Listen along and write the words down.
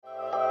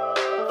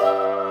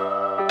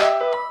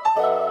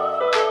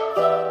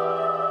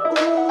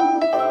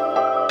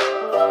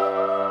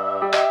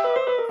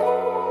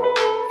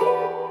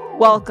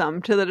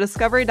Welcome to the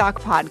Discovery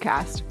Doc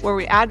podcast, where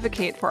we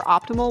advocate for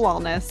optimal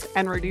wellness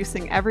and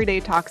reducing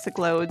everyday toxic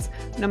loads,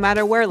 no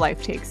matter where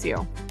life takes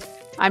you.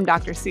 I'm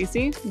Dr.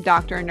 Cece,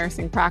 doctor in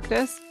nursing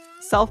practice,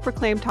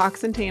 self-proclaimed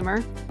toxin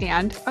tamer,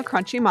 and a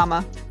crunchy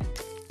mama.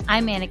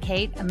 I'm Anna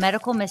Kate, a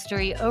medical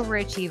mystery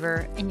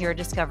overachiever and your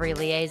discovery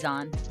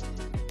liaison.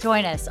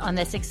 Join us on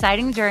this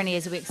exciting journey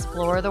as we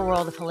explore the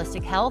world of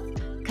holistic health,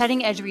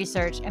 cutting-edge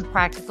research, and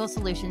practical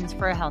solutions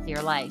for a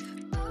healthier life.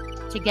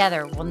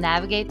 Together, we'll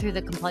navigate through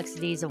the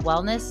complexities of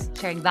wellness,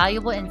 sharing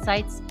valuable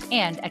insights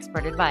and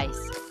expert advice.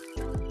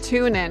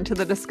 Tune in to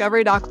the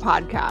Discovery Doc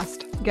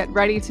podcast. Get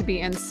ready to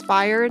be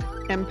inspired,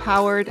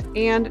 empowered,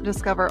 and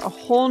discover a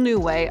whole new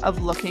way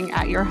of looking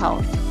at your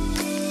health.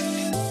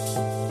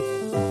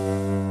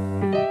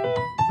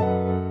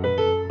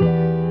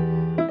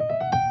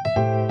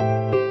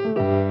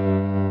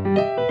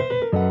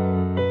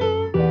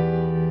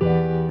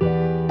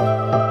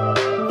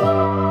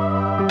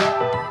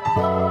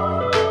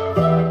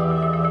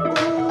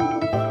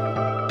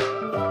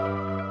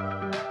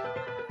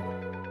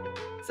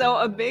 So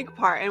a big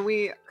part, and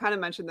we kind of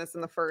mentioned this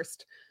in the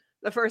first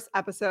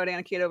episode,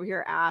 Anna Kate over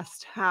here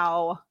asked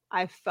how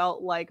I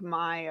felt like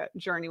my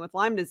journey with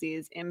Lyme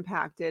disease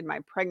impacted my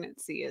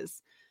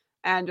pregnancies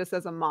and just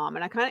as a mom.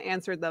 And I kind of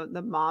answered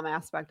the mom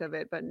aspect of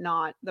it, but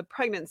not the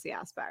pregnancy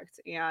aspect.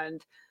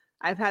 And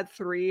I've had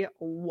 3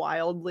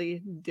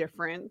 wildly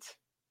different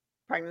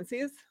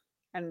pregnancies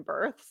and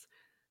births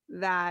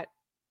that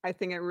I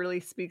think it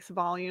really speaks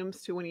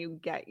volumes to when you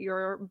get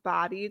your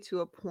body to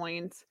a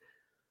point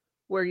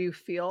where you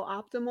feel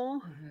optimal.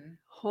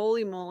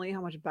 Holy moly, how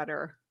much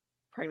better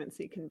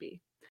pregnancy can be.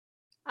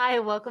 Hi,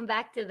 welcome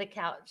back to the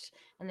couch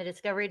and the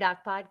Discovery Doc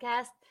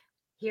podcast.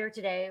 Here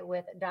today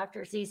with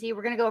Dr. Cece.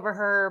 We're going to go over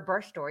her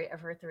birth story of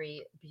her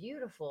 3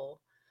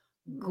 beautiful,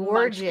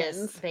 gorgeous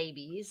Munchkins.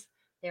 babies.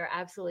 They're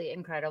absolutely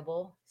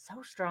incredible.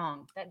 So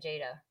strong. That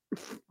Jada.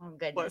 Oh,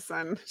 goodness.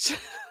 Listen.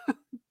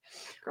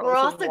 We're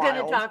also going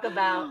to talk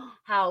about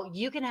how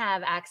you can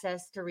have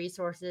access to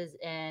resources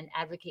and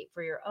advocate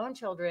for your own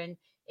children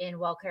in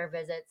well-care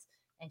visits.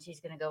 And she's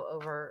going to go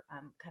over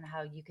kind of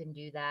how you can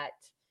do that.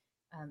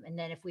 And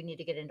then if we need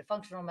to get into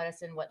functional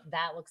medicine, what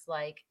that looks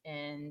like,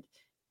 and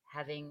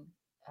having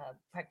a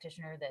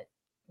practitioner that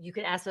you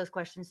can ask those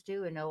questions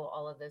to and know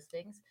all of those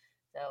things.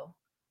 So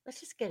let's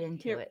just get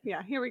into it.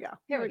 Yeah, here we go.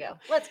 Here we go.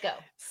 Let's go.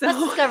 So,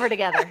 let's discover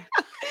together.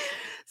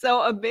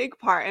 So a big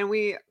part, and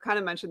we kind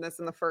of mentioned this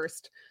in the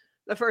first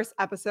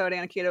episode,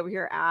 Anna Kate over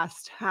here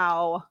asked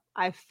how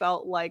I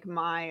felt like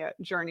my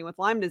journey with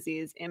Lyme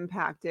disease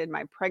impacted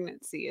my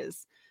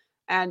pregnancies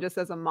and just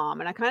as a mom.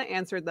 And I kind of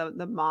answered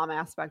the mom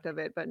aspect of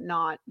it, but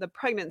not the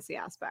pregnancy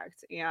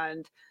aspect.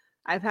 And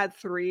I've had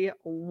 3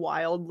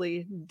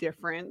 wildly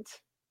different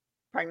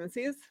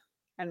pregnancies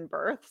and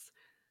births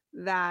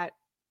that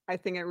I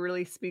think it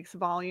really speaks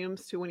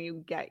volumes to when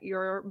you get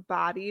your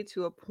body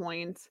to a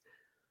point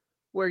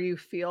where you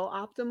feel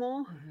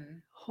optimal.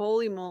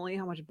 Holy moly,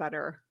 how much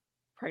better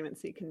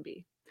pregnancy can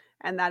be.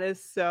 And that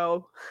is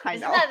so, I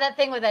know. Isn't that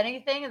thing with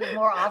anything? The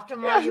more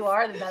optimal you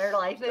are, the better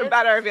life is. The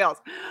better it feels.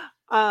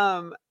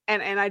 And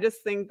I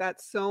just think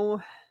that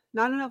so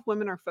not enough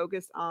women are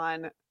focused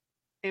on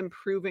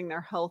improving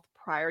their health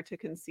prior to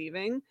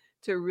conceiving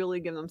to really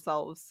give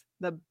themselves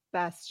the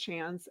best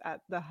chance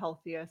at the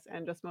healthiest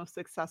and just most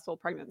successful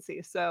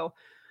pregnancy. So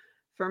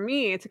for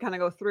me to kind of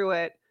go through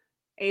it,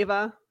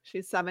 Ava,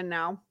 she's 7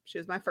 now. She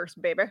was my first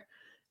baby.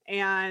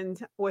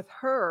 And with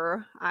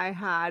her, I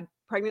had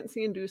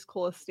pregnancy-induced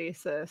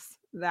cholestasis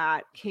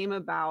that came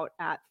about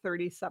at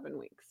 37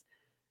 weeks.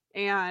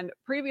 And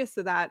previous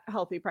to that,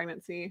 healthy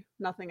pregnancy,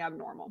 nothing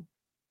abnormal.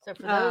 So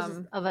for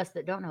those of us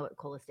that don't know what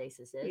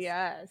cholestasis is.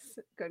 Yes,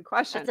 good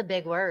question. That's a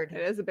big word.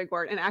 It is a big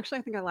word. And actually,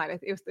 I think I lied.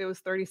 It was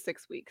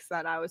 36 weeks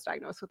that I was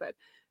diagnosed with it.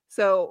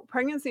 So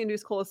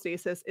pregnancy-induced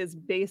cholestasis is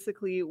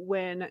basically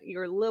when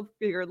your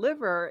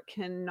liver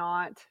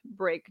cannot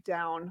break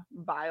down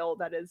bile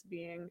that is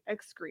being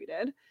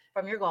excreted.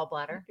 From your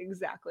gallbladder.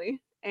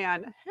 Exactly.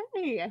 And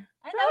hey,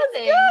 I know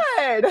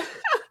that was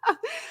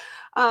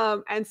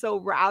good. And so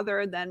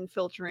rather than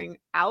filtering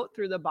out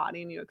through the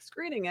body and you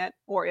excreting it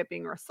or it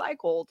being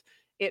recycled,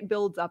 it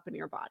builds up in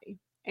your body.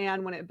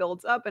 And when it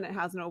builds up and it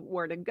has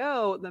nowhere to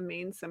go, the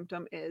main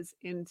symptom is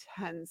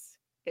intense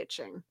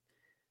itching.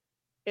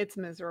 It's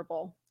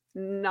miserable.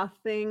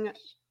 Nothing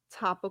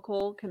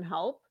topical can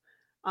help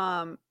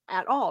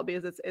at all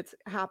because it's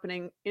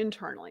happening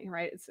internally,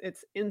 right?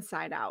 It's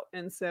inside out.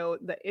 And so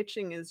the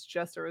itching is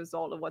just a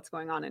result of what's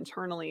going on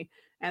internally.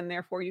 And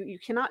therefore you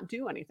cannot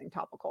do anything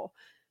topical.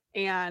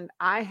 And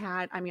I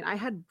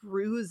had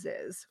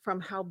bruises from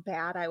how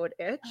bad I would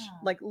itch,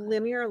 like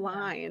linear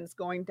lines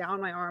going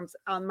down my arms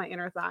on my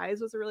inner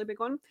thighs was a really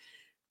big one,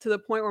 to the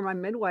point where my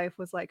midwife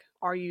was like,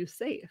 "Are you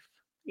safe?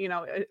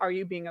 Are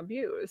you being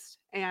abused?"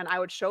 And I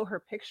would show her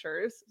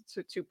pictures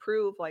to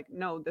prove like,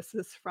 no, this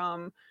is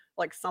from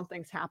like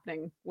something's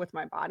happening with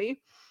my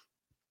body.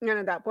 And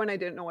at that point, I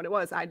didn't know what it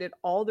was. I did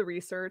all the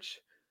research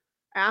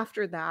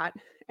after that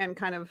and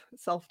kind of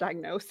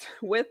self-diagnosed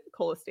with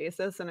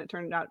cholestasis, and it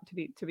turned out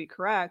to be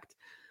correct.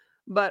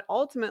 But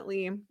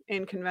ultimately,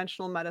 in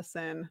conventional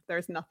medicine,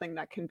 there's nothing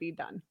that can be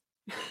done.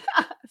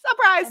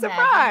 Surprise, Imagine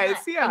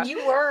surprise. that. Yeah. And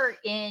you were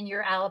in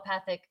your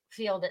allopathic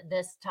field at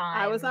this time.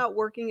 I was not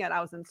working yet. I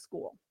was in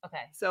school.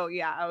 Okay. So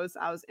yeah, I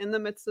was in the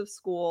midst of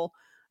school,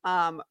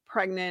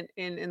 pregnant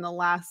in the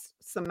last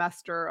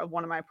semester of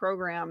one of my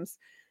programs,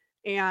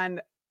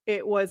 and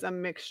it was a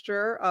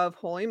mixture of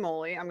holy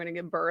moly, I'm going to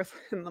give birth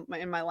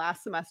in my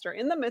last semester.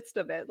 In the midst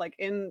of it, like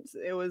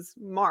it was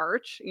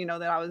March,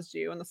 that I was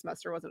due, and the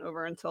semester wasn't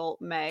over until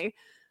May,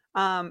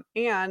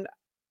 and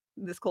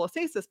this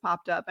cholestasis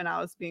popped up, and I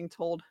was being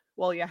told,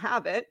 well, you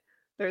have it.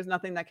 There's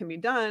nothing that can be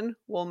done.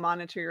 We'll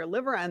monitor your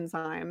liver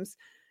enzymes.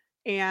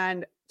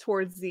 And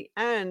towards the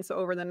end, so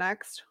over the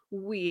next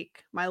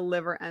week, my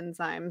liver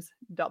enzymes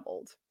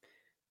doubled.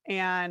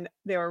 And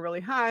they were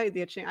really high.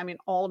 The itching, I mean,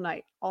 all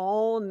night,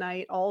 all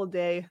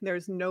day,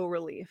 there's no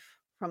relief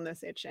from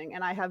this itching.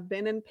 And I have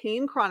been in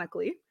pain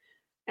chronically,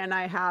 and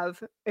I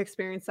have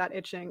experienced that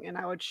itching, and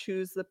I would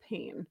choose the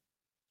pain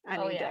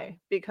any day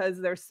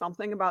because there's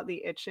something about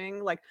the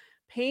itching. Like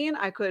pain,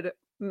 I could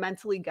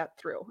mentally get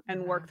through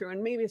and work through.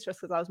 And maybe it's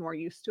just because I was more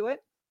used to it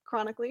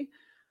chronically.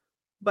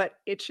 But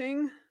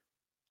itching,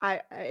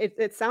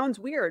 it sounds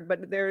weird,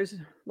 but there's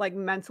like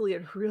mentally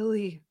it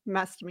really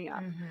messed me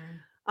up.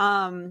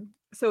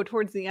 So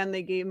towards the end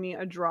they gave me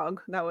a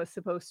drug that was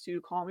supposed to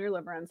calm your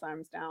liver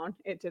enzymes down.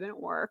 It didn't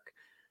work.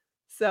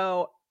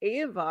 So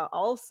Ava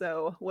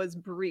also was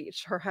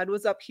breached. Her head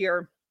was up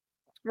here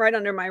right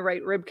under my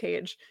right rib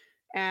cage,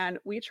 and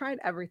we tried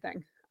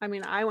everything. I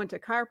mean, I went to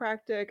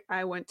chiropractic,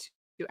 I went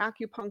to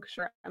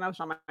acupuncture, and I was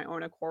on my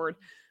own accord.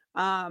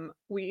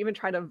 We even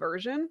tried a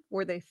version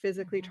where they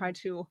physically tried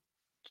to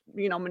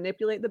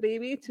manipulate the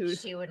baby to.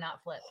 She would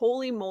not flip.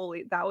 Holy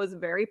moly, that was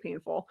very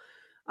painful.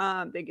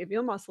 They give you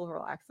a muscle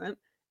relaxant,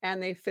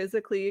 and they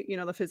physically,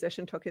 the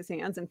physician took his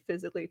hands and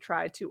physically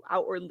tried to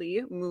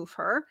outwardly move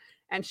her,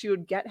 and she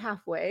would get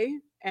halfway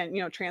and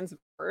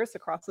transverse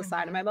across the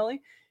side of my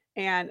belly,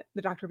 and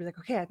the doctor would be like,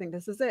 okay, I think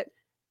this is it,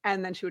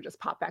 and then she would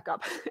just pop back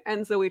up.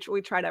 And so we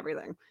tried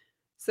everything.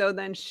 So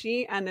then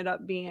she ended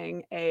up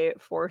being a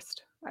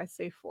forced, I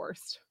say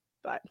forced,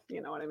 but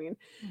you know what I mean,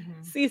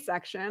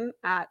 C-section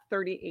at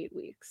 38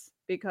 weeks,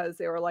 because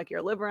they were like,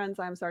 your liver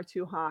enzymes are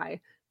too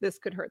high. This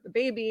could hurt the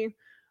baby.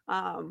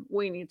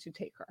 We need to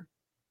take her.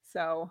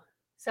 So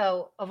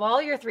of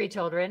all your 3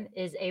 children,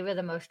 is Ava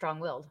the most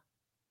strong-willed?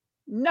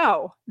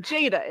 No,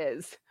 Jada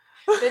is.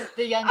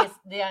 The youngest.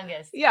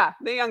 Yeah,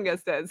 the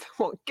youngest is.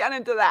 We'll get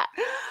into that.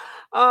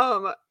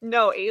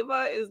 No,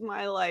 Ava is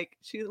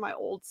she's my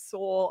old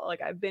soul.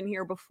 Like, I've been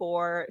here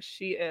before.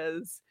 She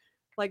is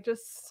like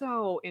just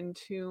so in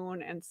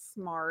tune and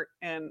smart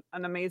and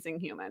an amazing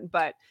human.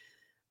 But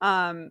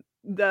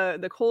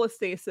the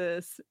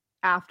cholestasis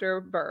after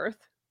birth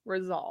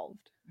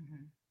resolved.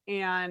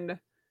 And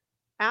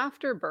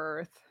after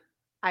birth,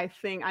 I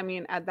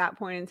mean, at that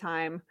point in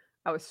time,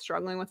 I was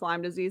struggling with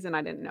Lyme disease and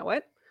I didn't know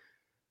it.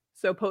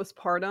 So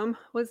postpartum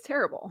was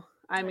terrible.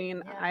 I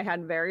mean, I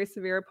had very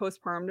severe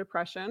postpartum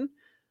depression.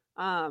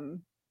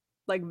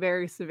 Like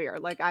very severe.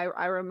 Like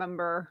I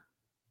remember,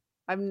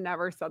 I've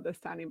never said this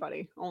to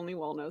anybody. Only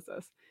Will knows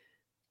this.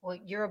 Well,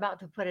 you're about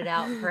to put it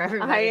out for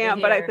everybody. I am,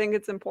 but I think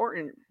it's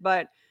important.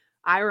 But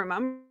I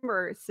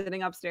remember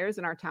sitting upstairs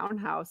in our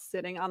townhouse,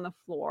 sitting on the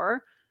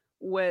floor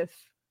with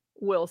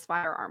Will's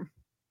firearm,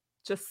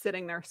 just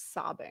sitting there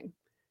sobbing.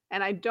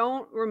 And I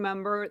don't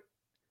remember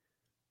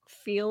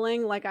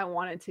feeling like I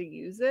wanted to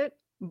use it,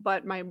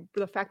 but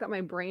the fact that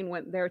my brain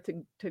went there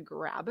to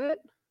grab it,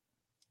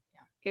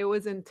 it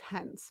was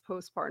intense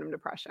postpartum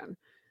depression.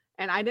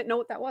 And I didn't know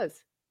what that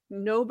was.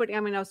 Nobody, I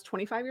mean, I was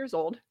 25 years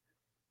old.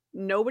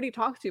 Nobody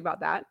talks to you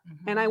about that.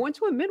 And I went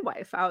to a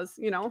midwife. I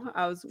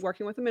was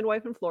working with a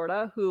midwife in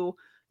Florida who,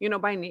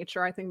 by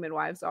nature, I think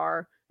midwives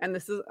are, and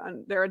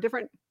there are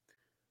different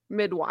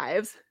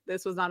midwives.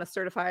 This was not a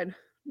certified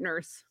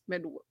nurse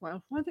like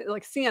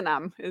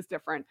CNM is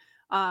different.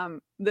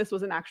 This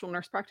was an actual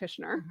nurse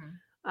practitioner.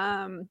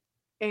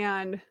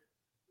 And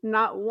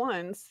not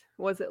once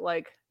was it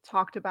like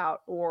talked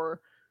about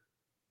or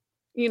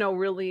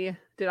really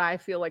did I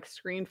feel like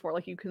screened for.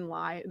 Like, you can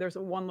lie. There's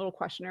one little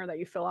questionnaire that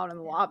you fill out in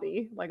the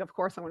lobby. Like, of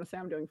course I'm going to say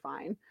I'm doing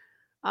fine.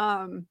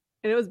 And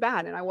it was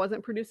bad, and I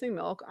wasn't producing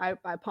milk.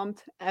 I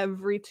pumped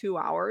every 2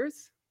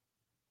 hours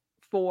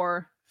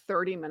for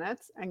 30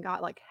 minutes and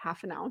got like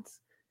half an ounce.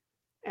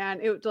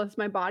 And it just,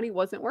 my body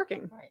wasn't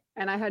working.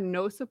 And I had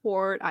no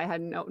support. I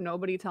had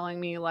nobody telling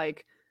me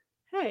like,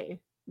 hey,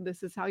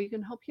 this is how you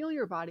can help heal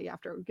your body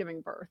after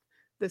giving birth.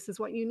 This is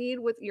what you need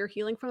with your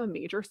healing from a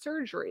major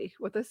surgery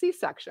with a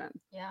C-section.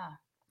 Yeah.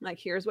 Like,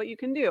 here's what you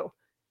can do.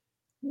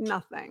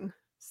 Nothing.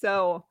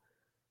 So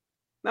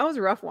that was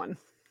a rough one.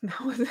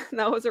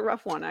 That was a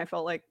rough one. I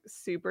felt like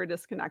super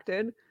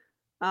disconnected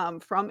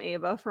from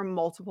Ava for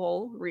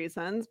multiple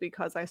reasons,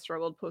 because I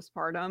struggled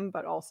postpartum,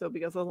 but also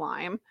because of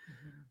Lyme.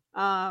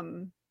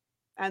 And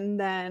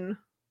then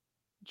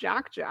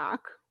Jack.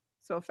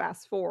 So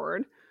fast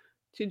forward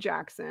to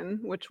Jackson,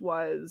 which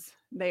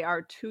they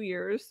are 2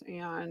 years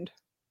and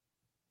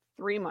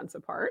 3 months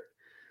apart.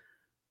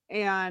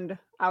 And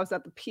I was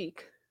at the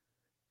peak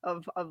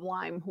of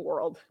Lyme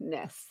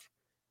worldness,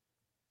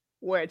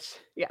 which,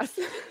 yes,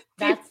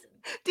 That's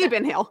deep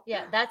inhale.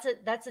 Yeah, that's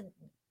a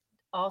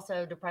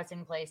also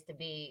depressing place to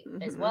be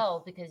as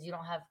well, because you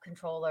don't have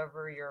control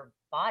over your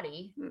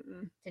body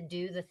to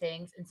do the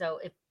things. And so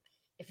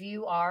if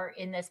you are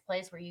in this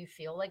place where you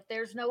feel like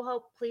there's no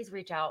hope, please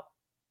reach out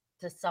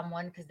to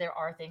someone, because there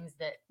are things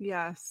that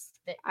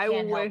that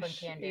can help and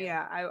can do.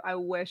 Yeah, I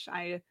wish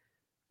I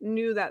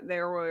knew that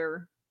there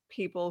were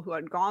people who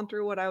had gone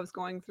through what I was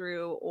going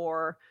through,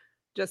 or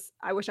just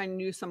I wish I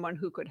knew someone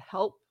who could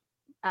help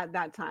at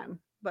that time,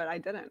 but I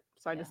didn't.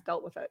 So I just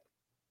dealt with it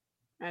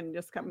and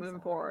just kept moving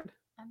forward.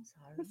 I'm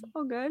sorry. It's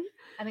all good.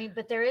 I mean,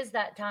 but there is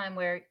that time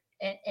where,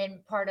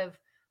 and part of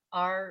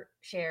our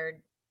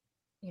shared,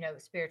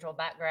 spiritual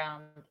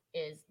background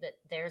is that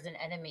there's an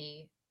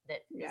enemy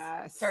that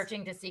is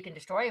searching to seek and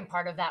destroy. And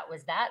part of that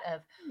was that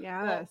of,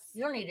 well,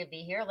 you don't need to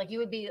be here. Like, you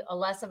would be a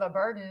less of a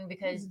burden,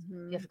 because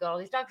you have to go to all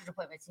these doctor's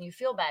appointments and you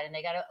feel bad, and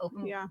they got to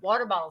open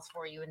water bottles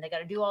for you, and they got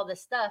to do all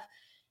this stuff.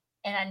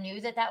 And I knew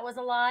that was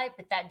a lie,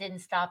 but that didn't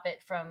stop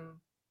it from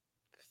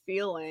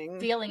feeling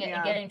it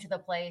and getting to the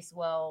place.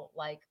 Well,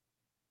 like,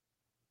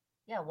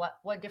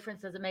 what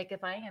difference does it make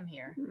if I am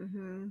here?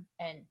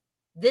 And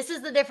this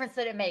is the difference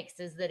that it makes,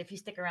 is that if you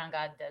stick around,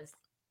 God does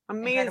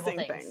amazing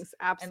things.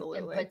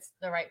 Absolutely. And puts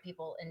the right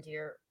people into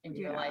your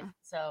life.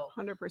 So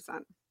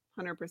 100%.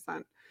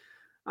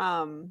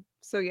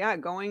 So yeah,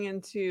 going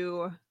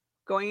into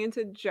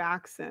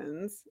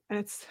Jackson's, and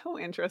it's so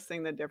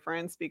interesting, the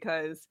difference,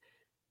 because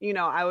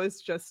I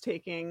was just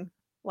taking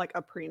like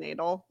a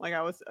prenatal, like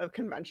I was a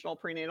conventional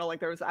prenatal,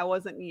 like I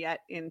wasn't yet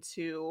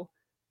into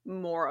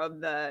more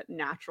of the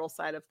natural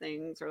side of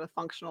things or the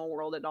functional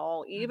world at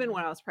all. Even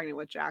when I was pregnant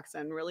with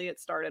Jackson, really it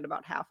started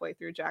about halfway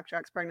through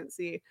Jack's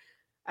pregnancy.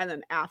 And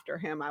then after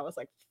him, I was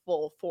like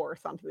full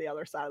force onto the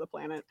other side of the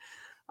planet.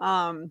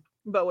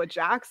 But with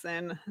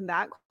Jackson,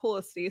 that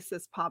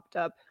cholestasis popped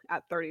up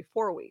at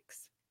 34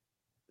 weeks.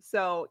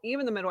 So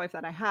even the midwife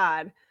that I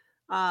had,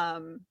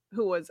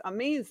 who was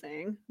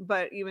amazing,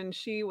 but even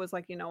she was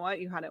like, you know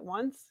what, you had it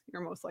once,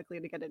 you're most likely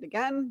to get it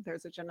again.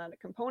 There's a genetic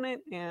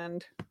component,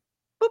 and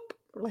boop,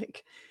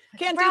 like,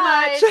 can't do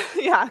much.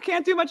 Yeah,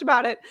 can't do much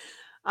about it.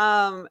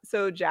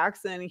 So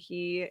Jackson,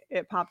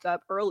 it popped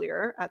up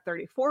earlier at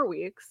 34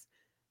 weeks,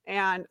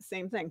 and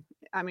same thing.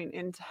 I mean,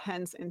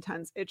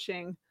 intense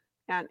itching,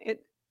 and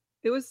it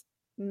was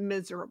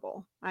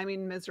miserable. I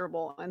mean,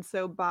 miserable. And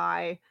so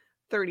by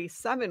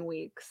 37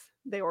 weeks,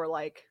 they were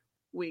like,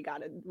 we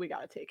gotta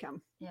take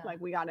him.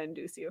 Like, we gotta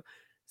induce you.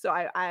 So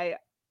I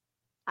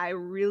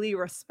really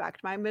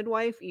respect my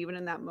midwife, even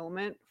in that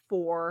moment,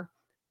 for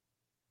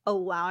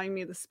allowing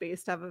me the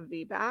space to have a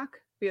VBAC,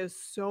 because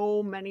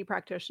so many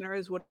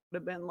practitioners would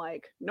have been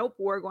like, nope,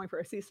 we're going for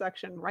a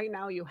C-section right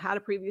now. You had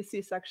a previous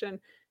C-section.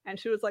 And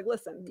she was like,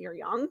 listen, you're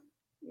young,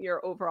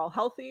 you're overall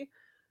healthy.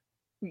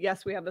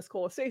 Yes, we have this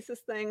cholestasis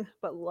thing,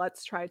 but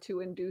let's try to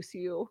induce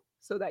you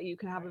so that you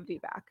can have a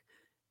VBAC.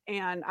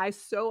 And I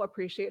so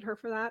appreciate her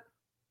for that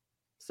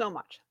so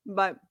much.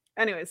 But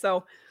anyway,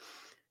 so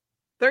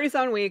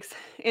 37 weeks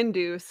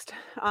induced.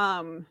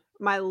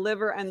 My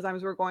liver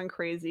enzymes were going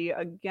crazy.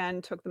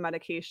 Again, took the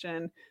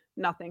medication.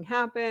 Nothing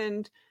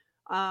happened.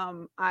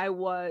 I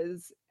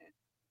was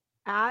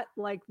at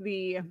like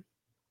the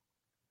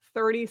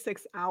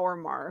 36-hour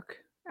mark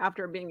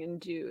after being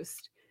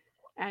induced.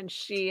 And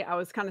I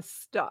was kind of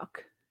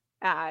stuck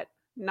at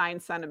 9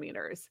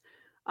 centimeters.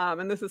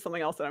 And this is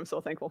something else that I'm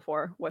so thankful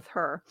for with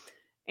her.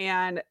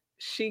 And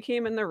she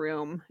came in the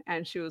room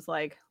and she was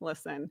like,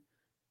 listen,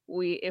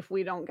 if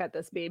we don't get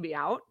this baby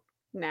out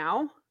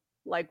now,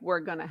 like, we're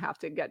going to have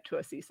to get to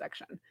a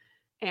C-section.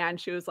 And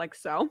she was like,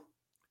 so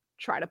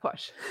try to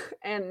push.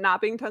 And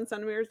not being 10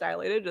 centimeters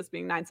dilated, just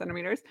being 9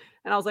 centimeters.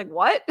 And I was like,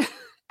 what?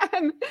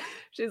 And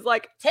she's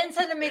like, 10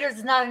 centimeters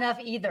is not enough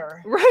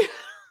either. Right.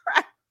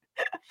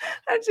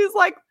 And she's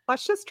like,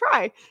 let's just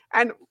try.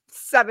 And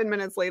 7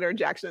 minutes later,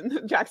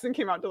 Jackson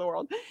came out to the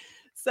world.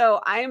 So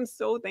I am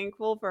so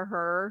thankful for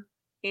her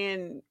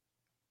in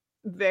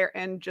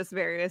just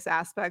various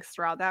aspects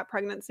throughout that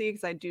pregnancy,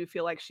 because I do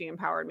feel like she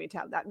empowered me to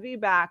have that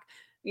VBAC,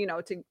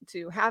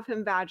 to have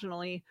him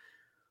vaginally.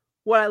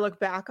 What I look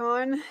back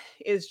on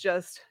is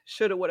just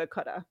shoulda, woulda,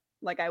 coulda.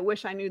 Like, I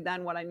wish I knew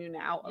then what I knew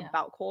now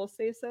about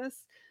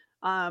cholestasis.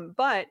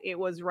 But it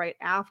was right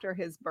after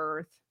his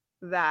birth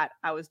that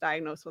I was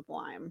diagnosed with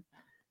Lyme,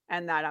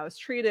 and that I was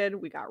treated.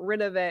 We got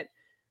rid of it.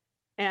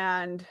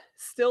 And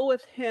still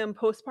with him,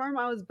 postpartum,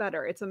 I was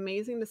better. It's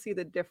amazing to see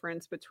the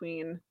difference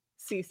between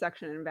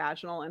C-section and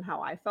vaginal and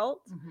how I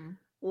felt.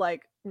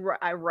 Like,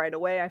 right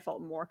away, I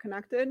felt more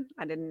connected.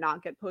 I did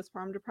not get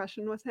postpartum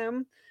depression with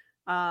him.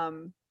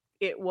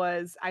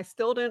 I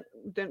still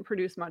didn't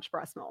produce much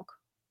breast milk.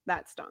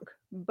 That stunk.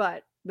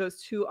 But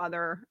those two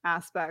other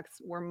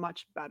aspects were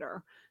much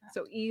better.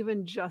 So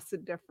even just the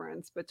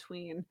difference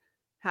between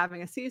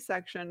having a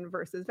C-section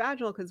versus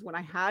vaginal, because when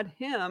I had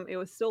him, it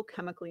was still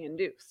chemically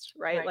induced,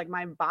 right? Like,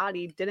 my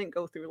body didn't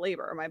go through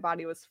labor. My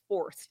body was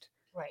forced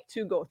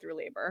to go through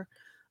labor.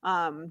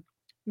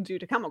 due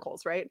to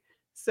chemicals, right?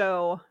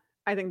 So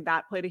I think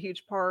that played a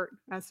huge part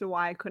as to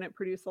why I couldn't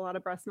produce a lot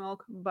of breast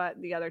milk,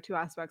 but the other two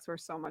aspects were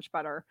so much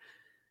better.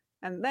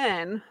 And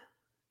then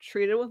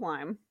treated with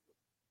Lyme,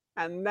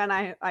 and then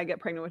I get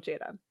pregnant with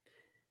Jada.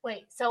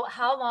 Wait, so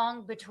how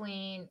long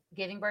between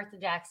giving birth to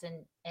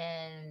Jackson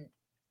and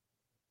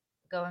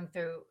going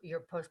through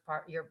your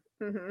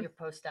your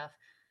post stuff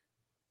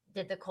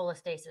did the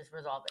cholestasis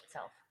resolve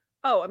itself?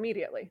 Oh,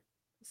 immediately.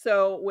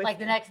 So like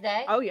the next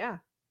day? Oh yeah.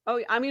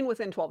 Oh, I mean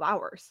within 12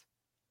 hours.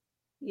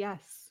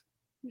 Yes.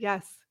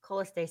 Yes.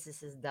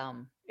 Cholestasis is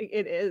dumb.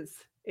 It is.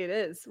 It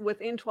is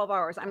within 12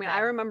 hours. I mean, I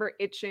remember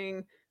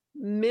itching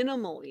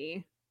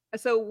minimally.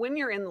 So when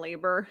you're in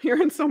labor,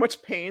 you're in so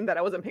much pain that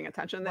I wasn't paying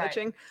attention to the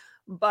itching.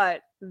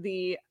 But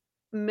the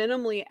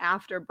minimally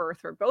after birth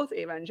for both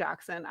Ava and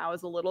Jackson, I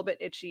was a little bit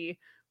itchy,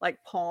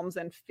 like palms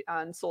and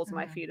soles of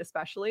my feet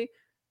especially.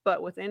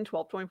 But within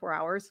 12, 24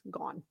 hours,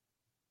 gone.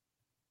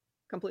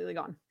 Completely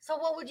gone. So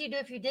what would you do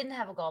if you didn't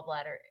have a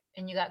gallbladder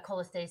and you got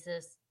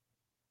cholestasis?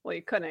 Well,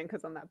 you couldn't,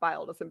 because then that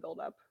bile doesn't build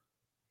up.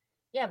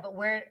 Yeah, but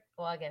where?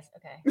 Well, I guess,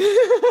 okay.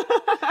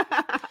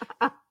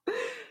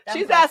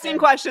 She's asking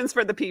questions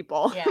for the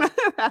people. Yeah,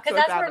 because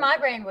that's where my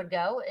brain would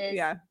go.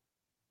 Yeah.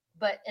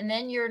 But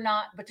then you're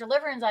not. But your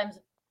liver enzymes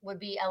would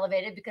be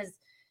elevated because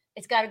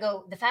it's got to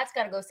go. The fat's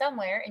got to go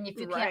somewhere, and if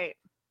you can't,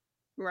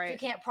 if you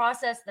can't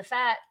process the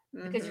fat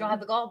because you don't have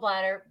the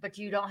gallbladder, but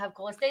you don't have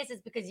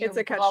cholestasis because it's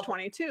a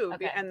catch-22,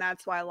 and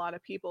that's why a lot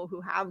of people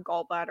who have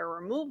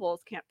gallbladder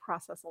removals can't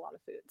process a lot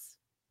of foods.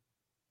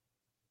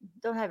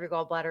 Don't have your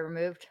gallbladder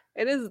removed.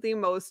 It is the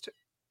most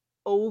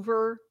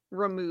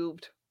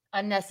over-removed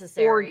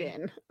unnecessary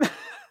organ.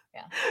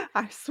 Yeah,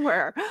 I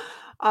swear.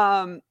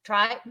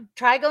 Try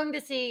going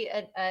to see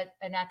a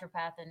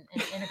naturopath and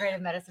an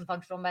integrative medicine,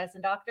 functional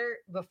medicine doctor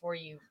before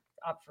you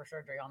opt for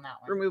surgery on that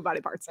one. Remove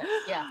body parts. But,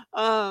 yeah.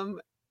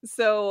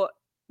 So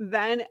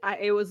then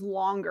it was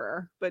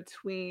longer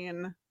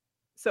between.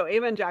 So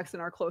Ava and Jackson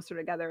are closer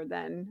together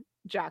than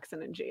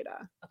Jackson and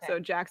Jada. Okay. So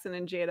Jackson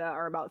and Jada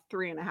are about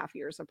 3.5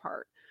 years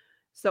apart.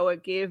 So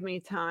it gave me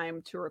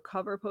time to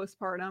recover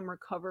postpartum,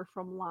 recover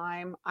from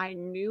Lyme. I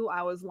knew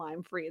I was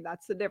Lyme free.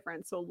 That's the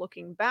difference. So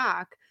looking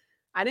back,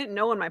 I didn't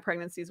know in my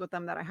pregnancies with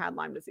them that I had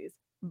Lyme disease,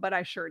 but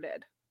I sure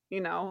did.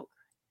 You know,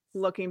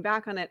 looking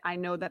back on it, I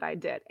know that I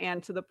did.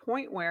 And to the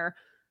point where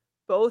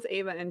both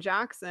Ava and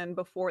Jackson,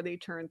 before they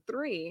turned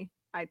 3,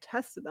 I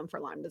tested them for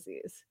Lyme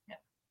disease. Yeah.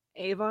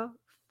 Ava,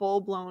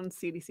 full-blown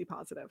CDC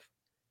positive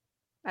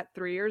at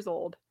 3 years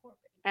old.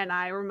 And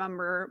I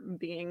remember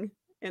being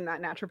in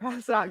that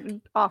naturopath's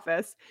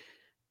office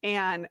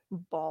and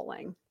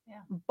bawling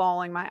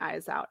my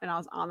eyes out. And I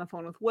was on the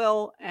phone with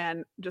Will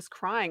and just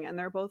crying. And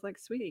they're both like,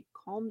 sweetie,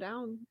 calm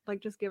down.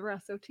 Like, just give her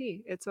SOT.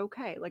 It's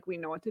okay. Like, we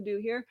know what to do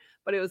here.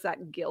 But it was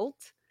that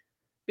guilt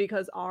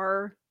because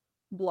our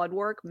blood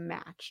work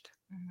matched.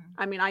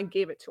 I mean, I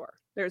gave it to her.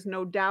 There's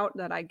no doubt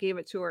that I gave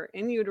it to her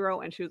in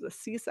utero, and she was a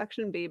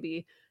C-section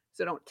baby.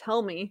 So don't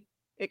tell me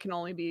it can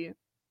only be,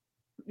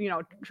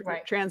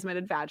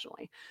 transmitted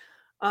vaginally.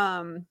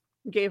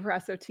 Gave her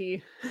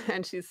SOT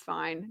and she's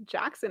fine.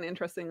 Jackson,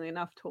 interestingly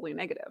enough, totally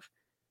negative.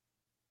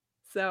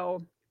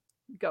 So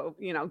go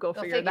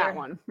figure that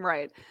one.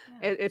 Right.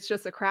 Yeah. It's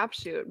just a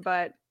crapshoot.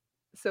 But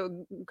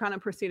so kind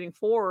of proceeding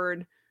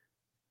forward,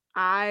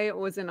 I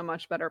was in a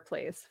much better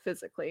place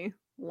physically.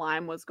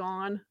 Lyme was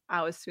gone.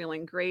 I was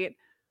feeling great.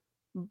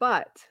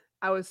 But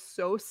I was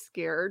so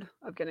scared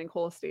of getting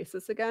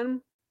cholestasis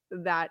again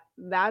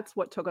that's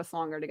what took us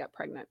longer to get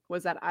pregnant,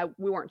 was that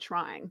we weren't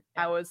trying.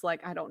 Yeah. I was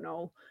like, I don't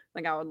know,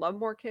 like I would love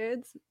more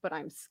kids, but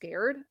I'm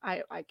scared.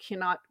 I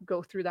cannot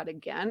go through that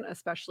again,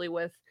 especially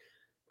with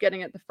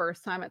getting it the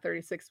first time at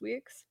 36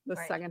 weeks, the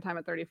second time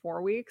at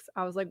 34 weeks.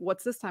 I was like,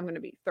 what's this time going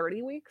to be?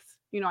 30 weeks?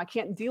 I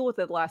can't deal with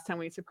it the last 10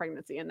 weeks of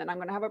pregnancy. And then I'm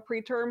going to have a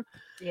preterm,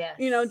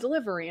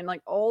 delivery, and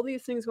like all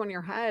these things go in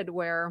your head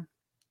where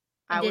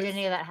did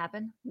any of that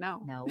happen?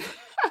 No.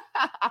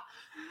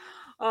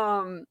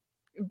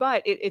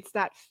 But it's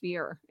that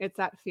fear. It's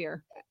that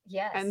fear.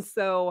 Yes. And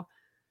so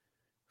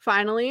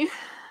finally,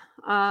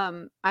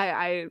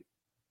 I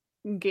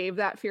gave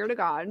that fear to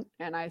God,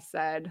 and I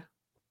said,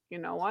 you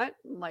know what?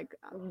 Like,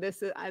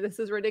 this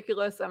is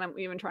ridiculous, and I'm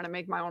even trying to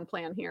make my own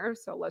plan here.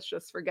 So let's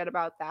just forget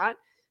about that.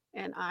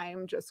 And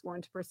I'm just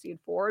going to proceed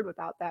forward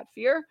without that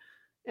fear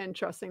and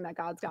trusting that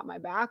God's got my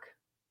back.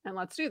 And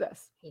let's do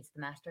this. He's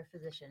the master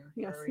physician.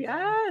 Yes,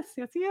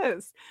 he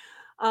is.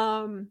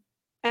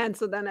 And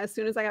so then as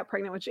soon as I got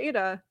pregnant with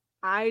Jada,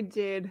 I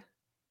did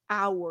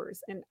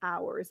hours and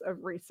hours of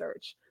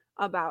research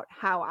about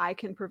how I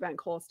can prevent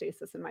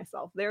cholestasis in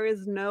myself. There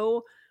is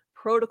no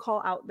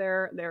protocol out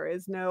there. There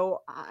is no,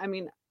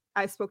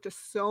 I spoke to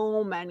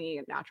so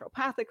many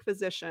naturopathic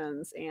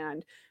physicians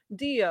and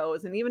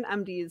DOs and even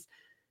MDs,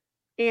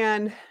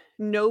 and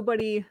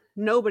nobody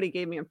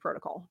gave me a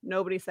protocol.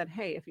 Nobody said,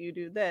 hey, if you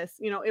do this,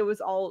 it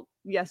was all,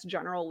 yes,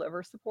 general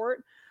liver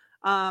support.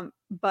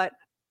 But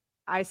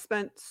I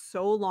spent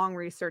so long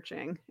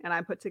researching, and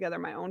I put together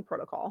my own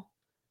protocol.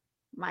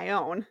 My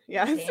own,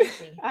 yes.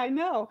 I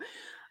know.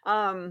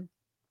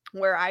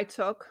 where I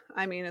took,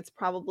 I mean, it's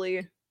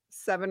probably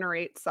 7 or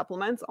 8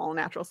 supplements, all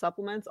natural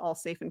supplements, all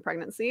safe in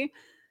pregnancy,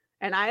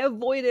 and I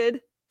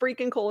avoided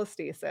freaking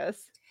cholestasis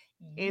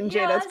in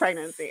Jada's Yes.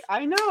 pregnancy.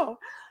 I know.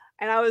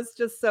 And I was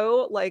just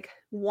so like,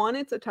 one,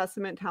 it's a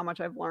testament to how much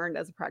I've learned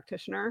as a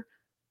practitioner.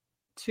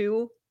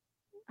 Two,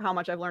 how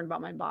much I've learned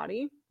about my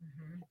body.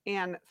 Mm-hmm.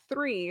 And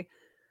three,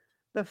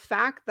 the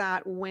fact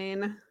that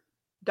when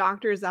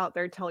doctors out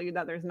there tell you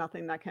that there's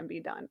nothing that can be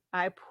done,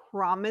 I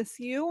promise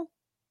you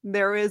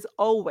there is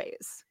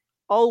always,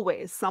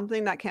 always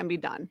something that can be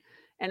done.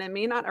 And it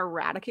may not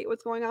eradicate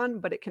what's going on,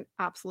 but it can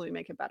absolutely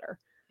make it better.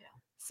 Yeah.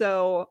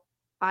 So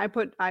I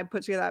put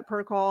together that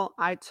protocol.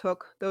 I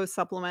took those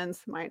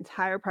supplements my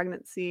entire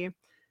pregnancy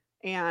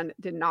and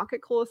did not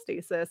get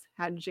cholestasis,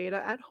 had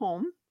Jada at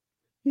home.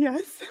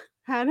 Yes,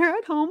 had her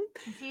at home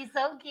She's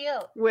so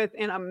cute. with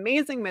an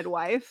amazing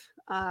midwife,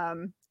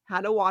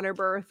 had a water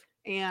birth,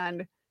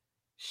 and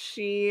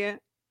she,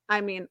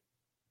 I mean,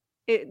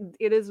 it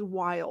is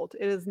wild.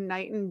 It is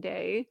night and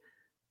day.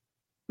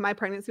 My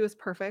pregnancy was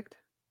perfect.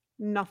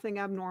 Nothing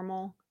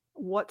abnormal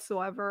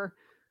whatsoever.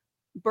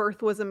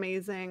 Birth was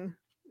amazing.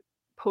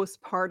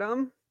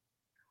 Postpartum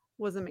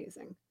was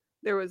amazing.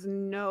 There was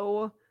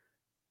no,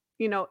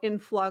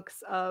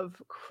 influx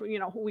of, we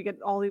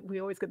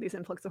always get these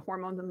influx of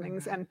hormones and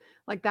things. Mm-hmm. And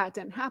like that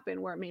didn't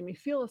happen where it made me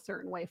feel a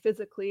certain way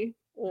physically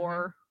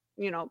or,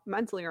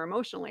 mentally or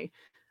emotionally.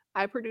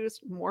 I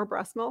produced more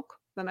breast milk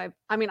than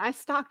I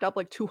stocked up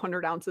like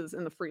 200 ounces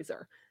in the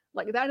freezer.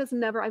 Like that is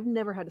I've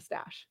never had a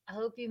stash. I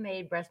hope you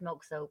made breast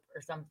milk soap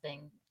or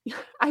something.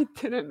 I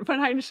didn't, but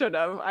I should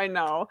have. I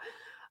know.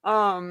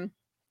 And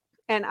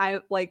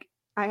I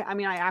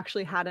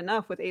actually had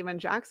enough with Avon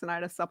Jackson. I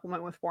had a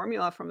supplement with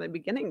formula from the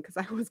beginning because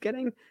I was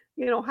getting,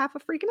 half a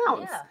freaking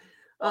ounce. Yeah.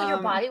 Well,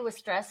 your body was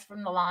stressed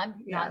from the Lyme,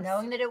 not Yes.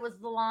 knowing that it was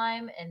the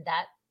Lyme, and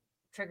that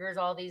triggers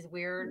all these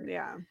weird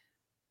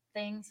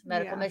things.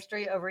 Medical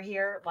mystery over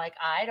here. Like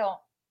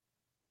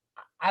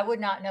I would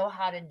not know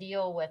how to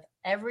deal with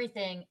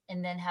everything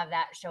and then have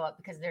that show up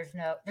because there's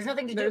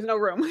nothing to do. There's no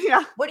room.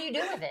 Yeah. What do you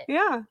do with it?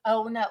 Yeah.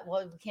 Oh no.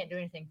 Well, we can't do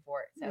anything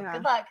for it. So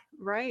good luck.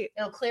 Right.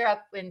 It'll clear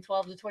up in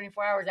 12 to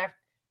 24 hours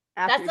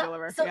after you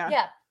deliver. So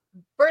yeah.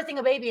 Birthing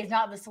a baby is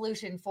not the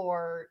solution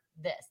for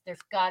this.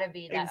 There's got to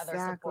be that other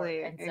support.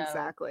 And so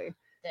exactly.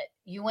 That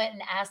you went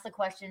and asked the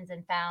questions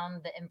and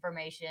found the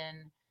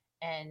information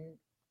and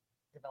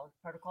developed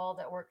a protocol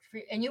that worked for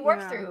you. And you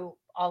worked through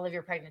all of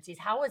your pregnancies.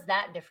 How was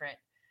that different?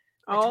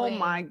 Oh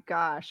my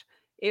gosh.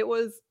 It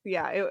was,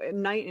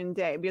 night and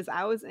day because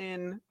I was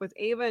with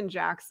Ava and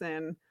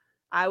Jackson.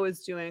 I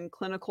was doing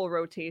clinical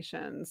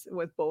rotations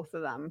with both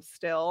of them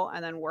still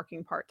and then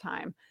working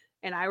part-time.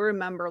 And I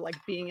remember like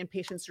being in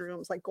patients'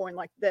 rooms, like going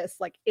like this,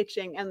 like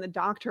itching. And the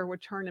doctor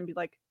would turn and be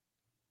like,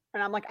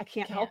 and I'm like, I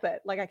can't help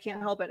it. Like, I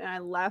can't help it. And I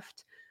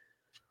left.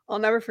 I'll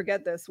never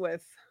forget this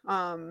with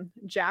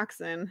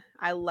Jackson.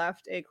 I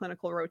left a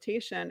clinical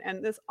rotation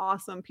and this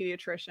awesome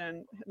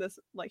pediatrician,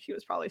 he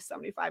was probably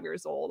 75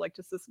 years old, like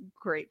just this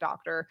great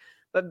doctor,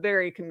 but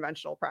very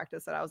conventional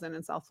practice that I was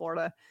in South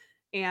Florida.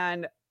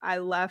 And I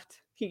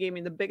left, he gave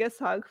me the biggest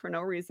hug for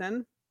no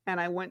reason. And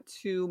I went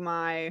to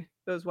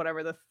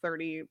the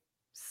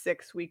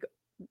 36-week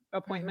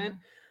appointment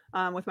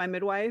with my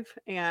midwife.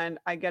 And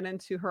I get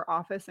into her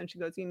office and she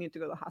goes, you need to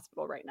go to the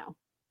hospital right now.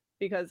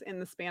 Because in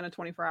the span of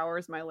 24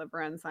 hours, my liver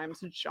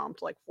enzymes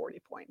jumped like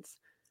 40 points.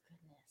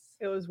 Goodness.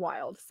 It was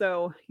wild.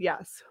 So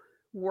yes,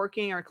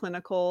 working our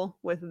clinical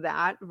with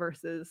that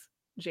versus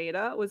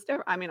Jada was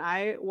different. I mean,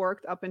 I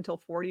worked up until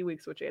 40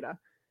 weeks with Jada.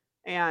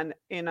 And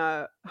in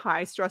a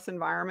high stress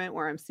environment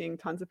where I'm seeing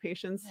tons of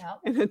patients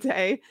in a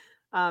day.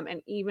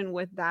 And even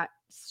with that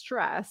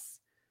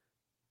stress,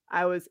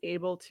 I was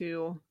able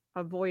to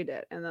avoid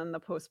it. And then the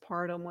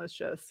postpartum was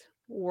just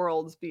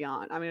worlds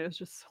beyond. I mean, it was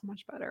just so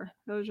much better.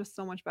 It was just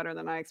so much better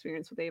than I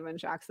experienced with Ava and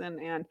Jackson.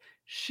 And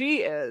she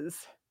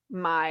is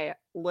my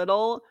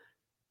little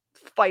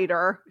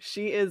fighter.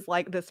 She is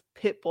like this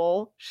pit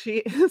bull. She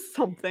is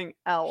something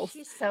else.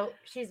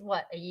 She's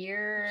what, a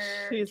year,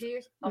 2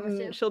 years?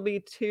 Almost 2? She'll be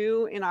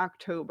 2 in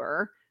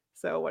October.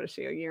 So what is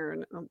she, a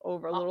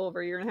little over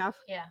a year and a half?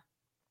 Yeah.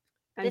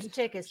 And this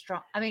chick is strong.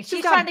 I mean,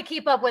 she's trying to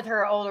keep up with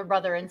her older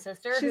brother and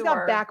sister. She's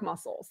got back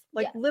muscles,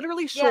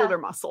 literally shoulder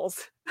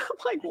muscles. I'm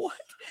like, what?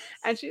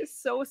 And she is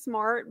so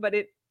smart. But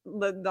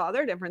the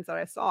other difference that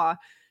I saw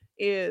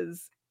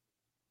is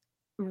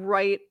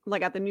right,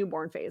 like at the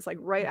newborn phase, like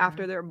right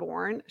after they're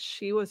born,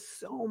 she was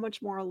so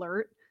much more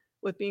alert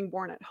with being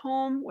born at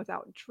home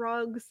without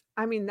drugs.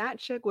 I mean, that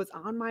chick was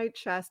on my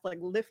chest, like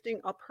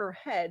lifting up her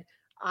head,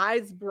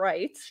 eyes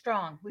bright.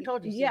 Strong. We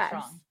told you she's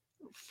strong.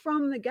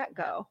 From the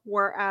get-go,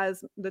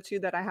 whereas the 2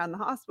 that I had in the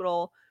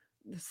hospital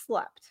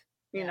slept,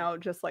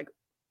 just like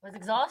was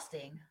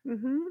exhausting.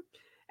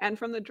 And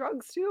from the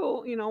drugs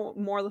too,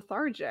 more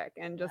lethargic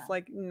and just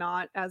like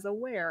not as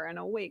aware and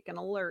awake and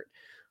alert.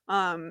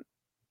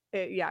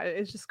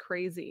 It's just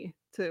crazy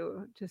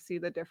to see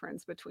the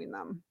difference between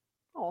them,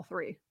 all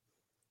 3.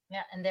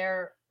 Yeah, and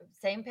they're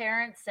same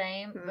parents,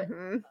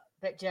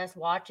 but just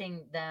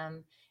watching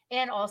them,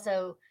 and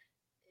also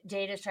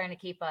Jada's trying to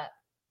keep up,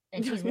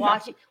 and she's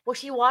watching. Well,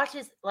 she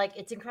watches, like,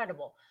 it's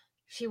incredible.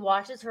 She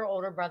watches her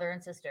older brother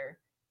and sister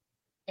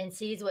and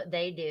sees what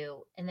they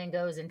do and then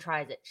goes and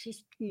tries it.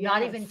 She's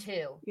not even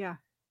 2. Yeah.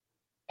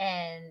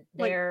 And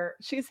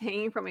she's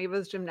hanging from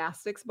Ava's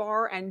gymnastics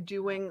bar and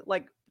doing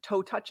like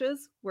toe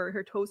touches where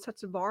her toes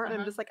touch the bar. And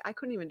I'm just like, I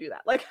couldn't even do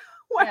that. Like,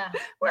 where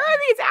are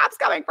these abs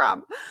coming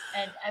from?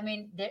 And I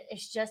mean,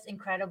 it's just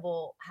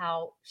incredible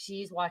how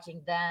she's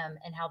watching them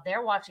and how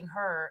they're watching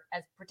her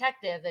as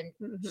protective and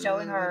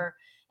showing her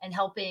and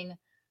helping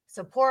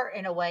support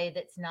in a way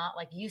that's not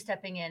like you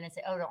stepping in and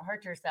say, oh, don't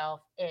hurt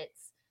yourself.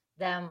 It's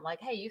them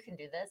like, hey, you can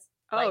do this.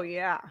 Oh, like,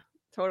 yeah,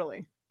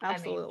 totally.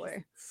 Absolutely. I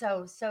mean,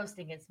 so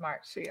stinking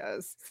smart. She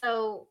is.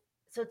 So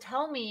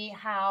tell me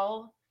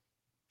how,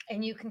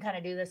 and you can kind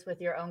of do this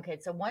with your own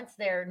kids. So once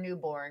they're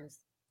newborns,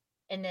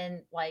 and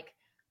then like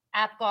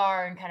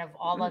APGAR and kind of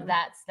all of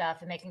that stuff,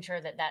 and making sure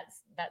that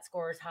that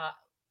score is high.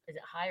 Is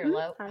it high or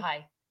low?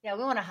 High. Yeah,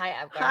 we want a high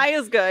APGAR. High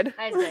is good.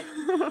 High is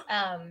good.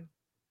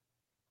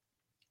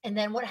 And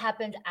then what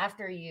happens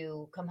after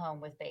you come home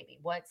with baby?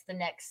 What's the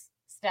next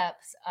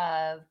steps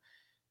of?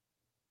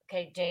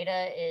 Okay,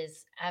 Jada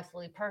is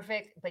absolutely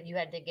perfect, but you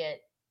had to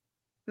get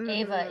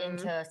Ava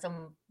into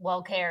some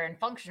WellCare and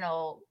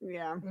functional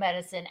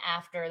medicine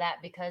after that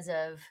because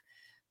of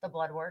the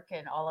blood work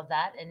and all of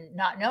that, and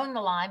not knowing the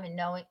Lyme and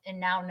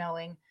now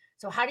knowing.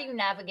 So how do you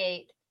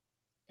navigate?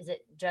 Is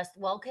it just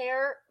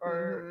WellCare,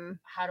 or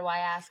how do I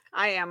ask?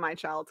 I am my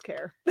child's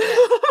care.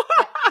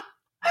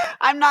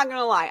 I'm not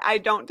gonna lie, I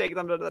don't take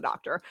them to the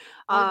doctor.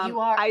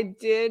 You are. I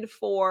did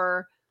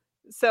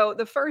so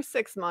the first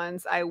 6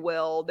 months I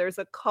will. There's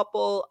a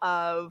couple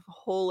of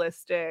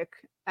holistic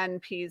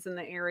NPs in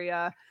the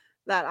area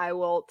that I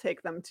will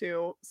take them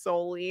to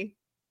solely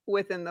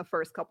within the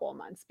first couple of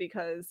months,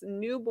 because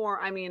newborn,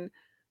 I mean,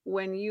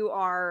 when you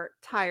are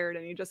tired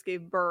and you just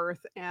gave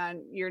birth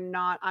and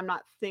I'm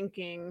not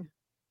thinking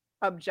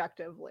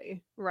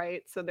objectively,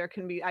 right? So there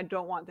can be, I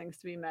don't want things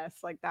to be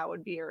missed. Like, that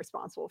would be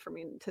irresponsible for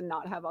me to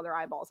not have other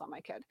eyeballs on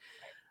my kid.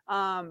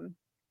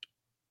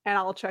 And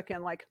I'll check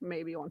in like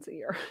maybe once a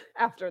year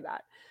after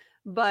that.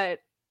 But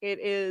it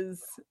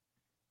is,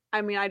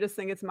 I mean, I just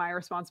think it's my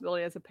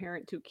responsibility as a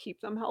parent to keep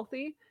them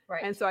healthy.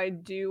 Right. And so I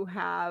do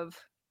have,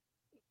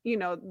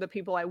 the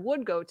people I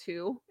would go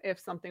to if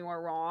something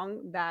were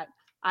wrong, that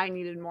I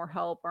needed more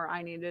help, or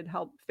I needed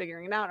help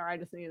figuring it out, or I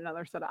just need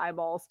another set of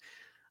eyeballs.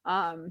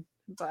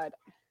 But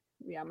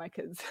yeah, my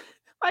kids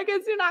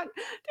do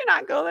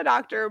not go to the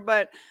doctor.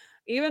 But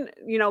even,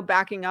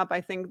 backing up,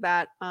 I think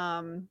that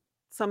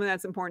something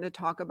that's important to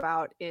talk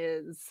about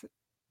is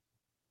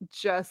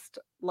just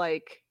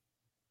like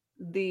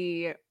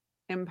the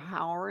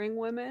empowering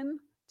women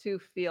to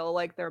feel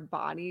like their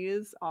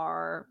bodies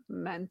are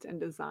meant and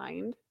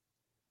designed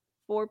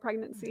for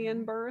pregnancy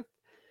and birth.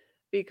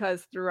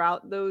 Because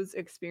throughout those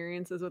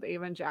experiences with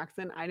Ava and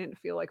Jackson, I didn't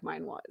feel like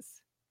mine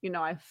was.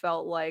 I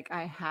felt like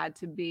I had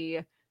to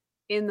be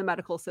in the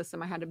medical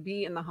system. I had to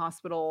be in the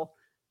hospital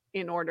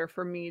in order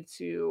for me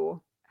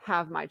to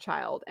have my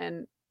child.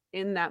 And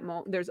in that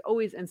moment, there's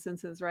always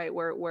instances, right,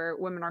 where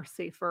women are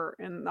safer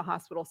in the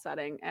hospital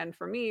setting. And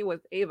for me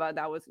with Ava,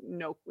 there was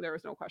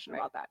no question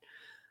about that.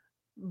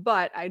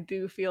 But I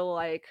do feel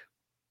like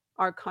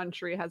our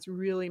country has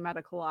really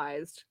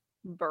medicalized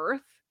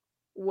birth,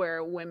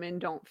 where women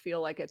don't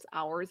feel like it's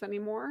ours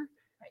anymore,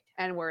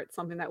 and where it's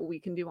something that we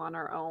can do on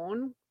our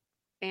own.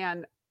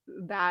 And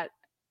that,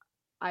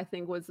 I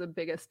think, was the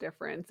biggest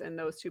difference in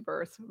those two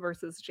births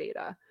versus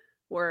Jada.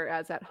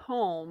 Whereas at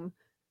home,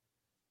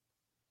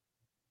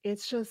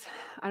 it's just,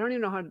 I don't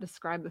even know how to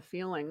describe the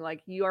feeling.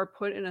 Like, you are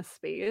put in a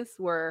space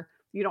where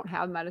you don't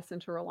have medicine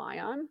to rely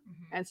on.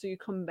 And so you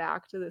come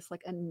back to this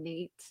like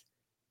innate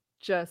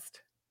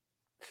just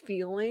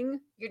feeling.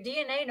 Your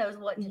DNA knows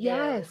what to do.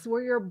 Yes,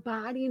 where your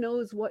body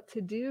knows what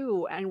to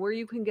do and where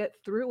you can get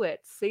through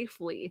it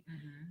safely.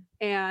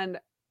 And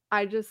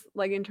I just,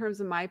 like, in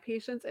terms of my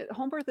patients,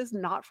 home birth is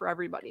not for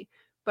everybody.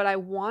 But I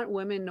want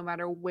women, no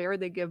matter where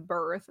they give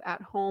birth,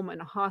 at home,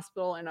 in a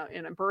hospital, in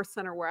a birth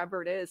center,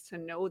 wherever it is, to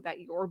know that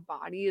your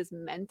body is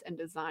meant and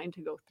designed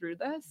to go through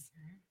this,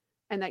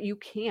 and that you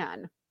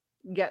can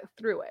get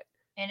through it.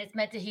 And it's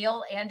meant to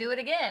heal and do it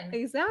again.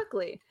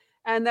 Exactly.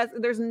 And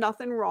there's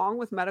nothing wrong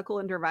with medical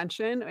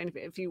intervention. I mean,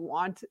 if you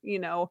want,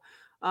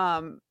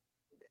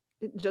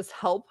 just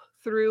help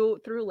through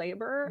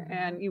labor,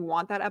 and you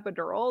want that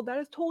epidural, that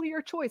is totally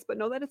your choice. But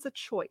know that it's a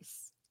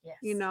choice. Yes.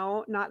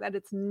 Not that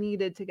it's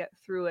needed to get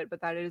through it,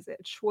 but that it is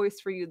a choice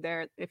for you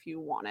there if you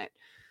want it.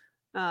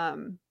 I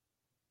don't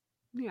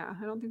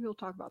think people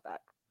talk about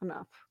that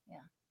enough. Yeah.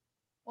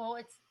 Well,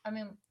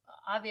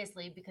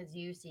 obviously, because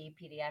you see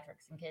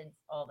pediatrics and kids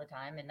all the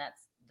time, and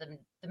that's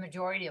the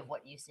majority of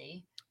what you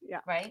see. Yeah.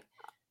 Right?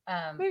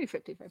 Maybe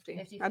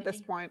 50-50 at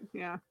this point.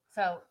 Yeah.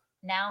 So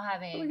now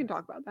we can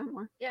talk about that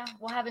more. Yeah.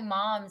 Well, having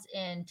moms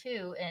in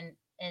too,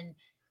 and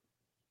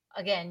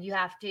again, you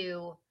have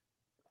to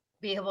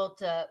be able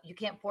to, you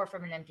can't pour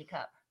from an empty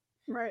cup.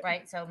 Right.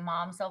 Right. So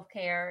mom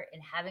self-care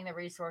and having the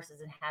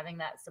resources and having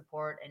that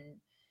support and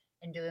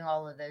and doing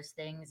all of those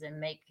things and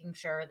making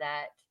sure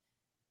that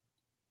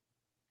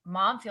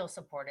mom feels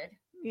supported.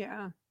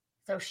 Yeah.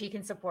 So she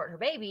can support her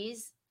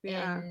babies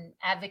Yeah. and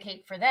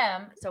advocate for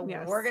them. So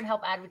Yes. we're going to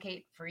help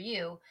advocate for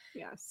you.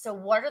 Yes. So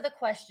what are the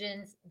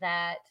questions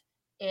that,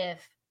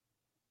 if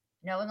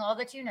knowing all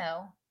that you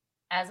know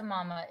as a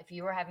mama, if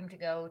you were having to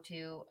go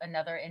to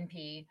another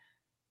NP,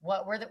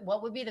 what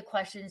would be the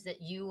questions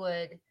that you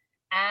would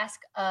ask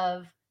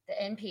of the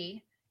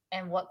NP,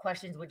 and what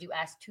questions would you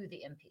ask to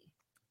the NP?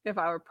 If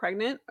I were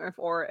pregnant,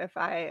 or if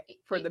I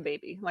for the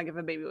baby, like if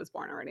a baby was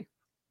born already.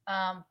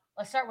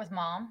 Let's start with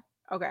mom.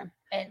 Okay.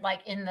 And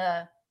like in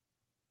the,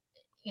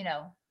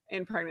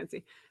 in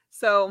pregnancy.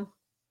 So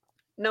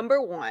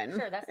number one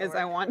is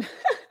I want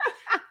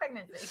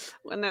pregnancy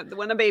when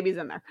the baby's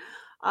in there.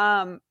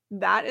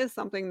 That is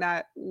something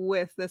that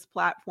with this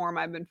platform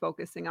I've been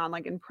focusing on.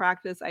 Like in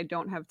practice, I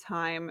don't have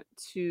time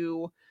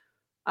to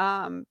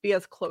be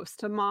as close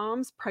to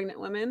moms, pregnant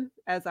women,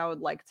 as I would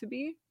like to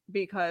be,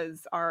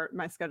 because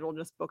my schedule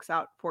just books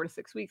out 4 to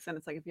 6 weeks, and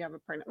it's like if you have a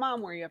pregnant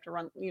mom where you have to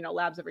run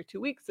labs every 2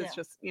 weeks, it's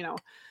just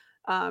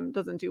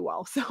doesn't do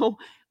well. So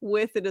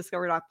with the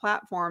Discover Doc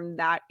platform,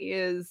 that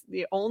is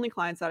the only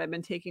clients that I've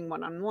been taking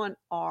one-on-one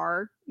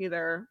are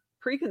either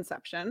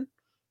preconception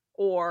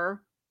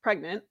or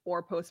pregnant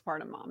or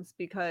postpartum moms,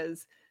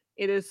 because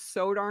it is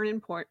so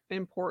darn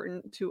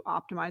important to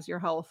optimize your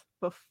health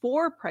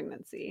before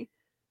pregnancy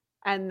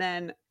and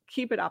then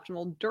keep it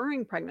optimal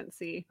during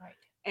pregnancy. Right.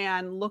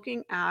 And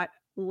looking at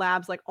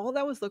labs, like all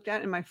that was looked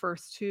at in my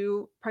first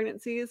 2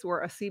 pregnancies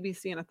were a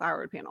CBC and a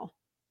thyroid panel.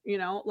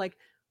 Like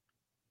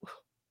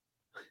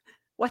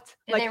what?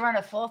 Did they run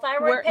a full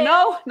thyroid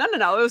panel?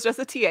 No. It was just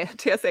a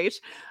TSH.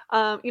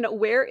 Where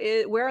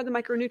are the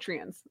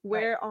micronutrients?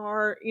 Where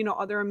are,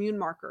 other immune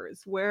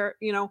markers? Where,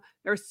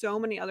 there's so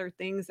many other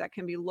things that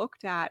can be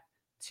looked at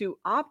to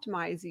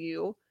optimize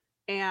you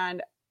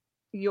and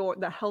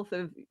the health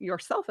of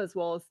yourself as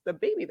well as the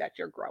baby that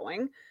you're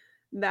growing.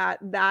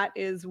 That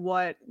is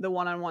what the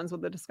one-on-ones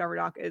with the Discover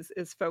Doc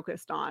is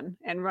focused on,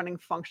 and running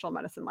functional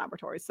medicine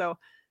laboratories. So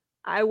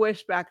I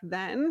wish back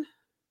then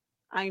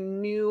I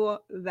knew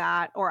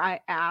that, or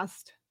I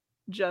asked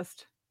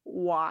just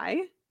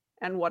why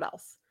and what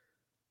else.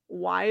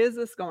 Why is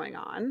this going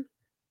on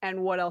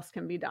and what else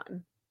can be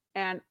done?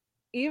 And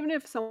even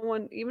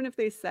if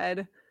they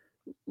said,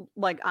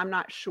 like, I'm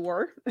not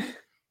sure,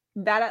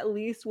 that at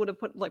least would have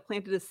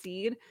planted a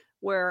seed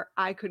where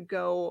I could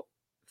go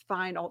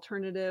find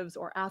alternatives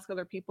or ask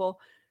other people.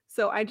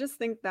 So I just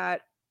think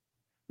that,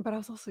 but I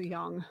was also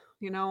young,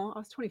 I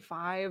was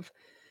 25.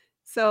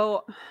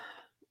 So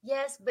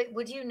yes, but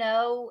would you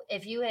know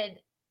if you had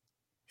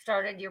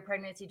started your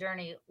pregnancy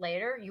journey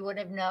later, you would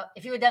have known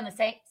if you had done the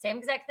same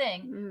exact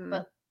thing,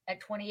 but at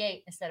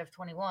 28 instead of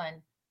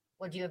 21,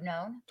 would you have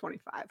known?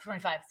 25.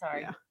 25,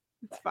 sorry. Yeah,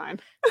 it's fine.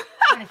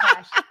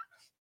 25.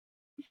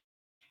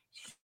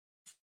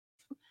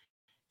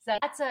 So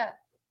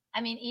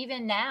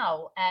even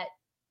now at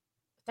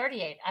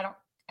 38,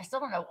 I still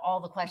don't know all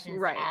the questions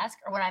to ask,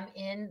 or when I'm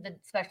in the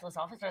specialist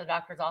office or the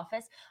doctor's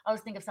office, I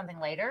always think of something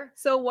later.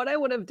 So what I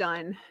would have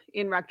done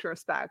in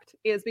retrospect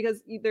is,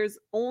 because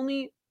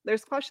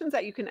there's questions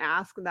that you can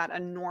ask that a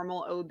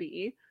normal OB,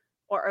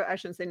 or I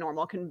shouldn't say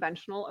normal,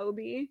 conventional OB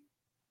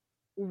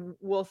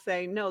will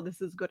say, no,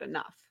 this is good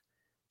enough.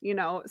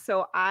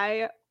 So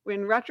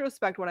in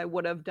retrospect, what I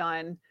would have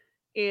done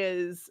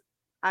is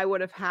I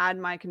would have had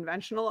my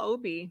conventional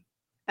OB,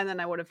 and then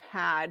I would have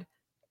had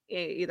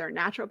either a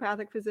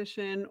naturopathic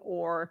physician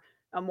or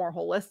a more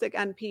holistic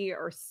NP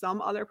or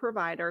some other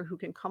provider who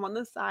can come on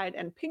the side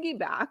and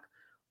piggyback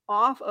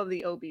off of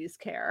the OB's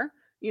care,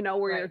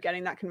 where you're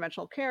getting that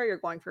conventional care, you're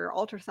going for your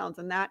ultrasounds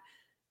and that,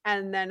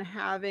 and then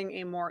having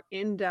a more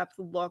in-depth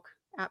look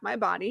at my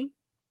body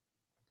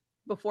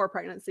before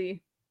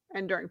pregnancy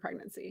and during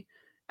pregnancy.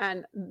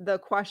 And the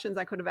questions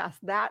I could have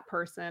asked that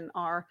person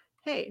are,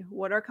 hey,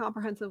 what are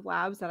comprehensive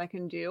labs that I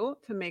can do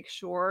to make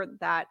sure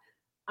that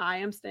I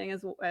am staying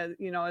as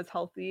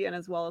healthy and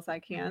as well as I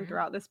can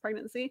throughout this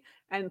pregnancy,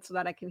 and so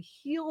that I can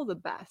heal the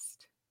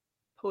best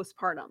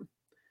postpartum?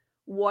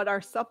 What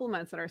are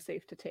supplements that are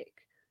safe to take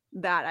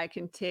that I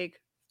can take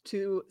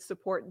to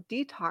support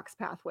detox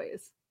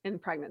pathways in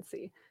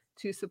pregnancy,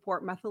 to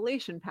support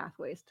methylation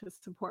pathways, to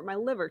support my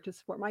liver, to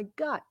support my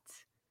gut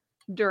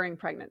during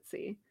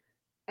pregnancy,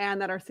 and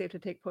that are safe to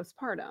take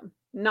postpartum,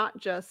 not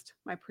just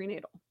my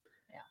prenatal?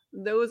 Yeah.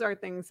 Those are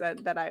things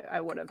that I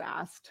would have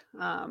asked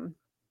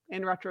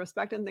in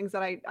retrospect, and things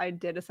that I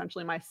did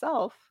essentially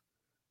myself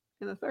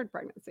in the 3rd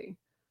pregnancy.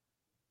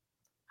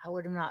 I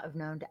would not have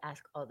known to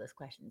ask all those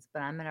questions,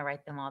 but I'm going to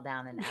write them all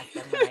down and ask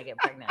them when I get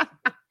pregnant.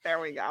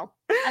 There we go.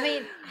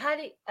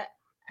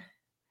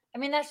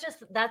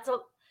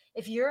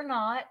 If you're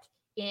not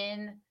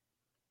in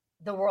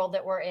the world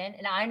that we're in,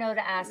 and I know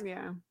to ask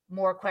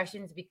more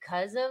questions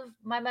because of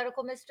my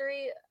medical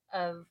mystery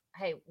of,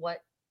 hey,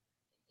 what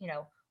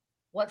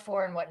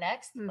for and what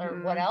next,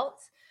 or what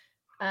else.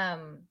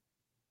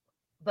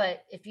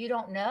 But if you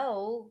don't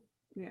know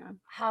Yeah.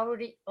 how would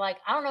he, like,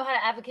 I don't know how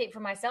to advocate for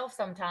myself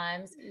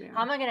sometimes. Yeah.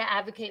 How am I going to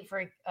advocate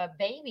for a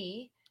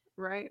baby?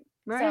 Right.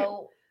 Right.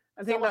 So,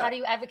 I think so how that, do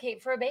you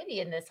advocate for a baby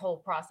in this whole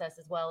process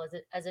as well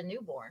as a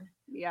newborn?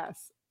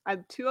 yes.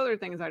 Two other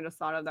things I just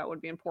thought of that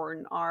would be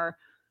important are,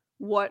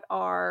 what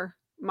are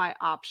my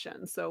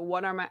options? So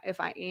what are my, if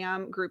I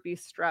am group B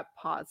strep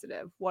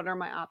positive, what are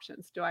my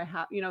options? Do I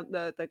have,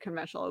 the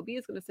conventional OB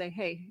is going to say,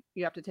 hey,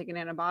 you have to take an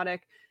antibiotic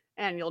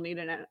and you'll need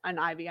an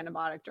IV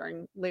antibiotic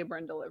during labor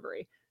and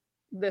delivery.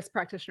 This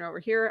practitioner over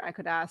here, I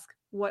could ask,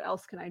 what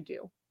else can I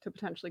do to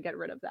potentially get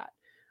rid of that?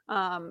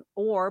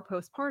 Or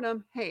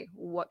postpartum, hey,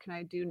 what can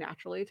I do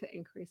naturally to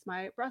increase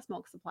my breast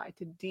milk supply,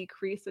 to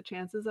decrease the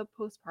chances of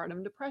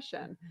postpartum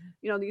depression?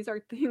 These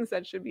are things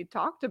that should be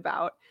talked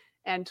about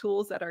and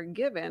tools that are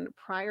given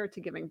prior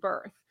to giving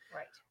birth.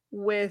 Right.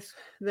 With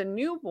the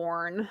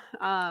newborn,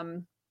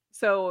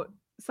 so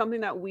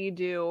something that we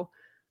do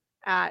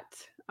at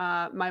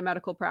my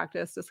medical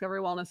practice, Discovery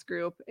Wellness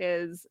Group,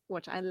 is,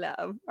 which I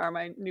love, are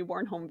my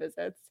newborn home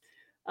visits.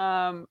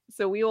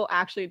 So we will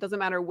actually, it doesn't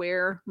matter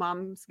where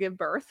moms give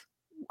birth,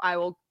 I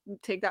will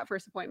take that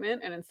first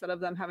appointment, and instead of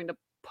them having to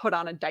put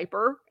on a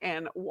diaper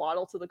and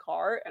waddle to the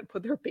car and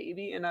put their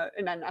baby in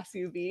an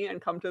SUV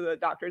and come to the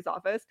doctor's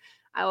office,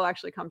 I will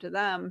actually come to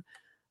them.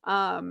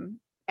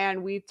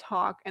 And we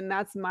talk, and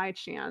that's my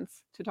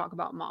chance to talk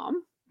about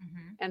mom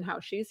and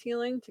how she's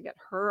healing, to get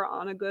her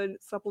on a good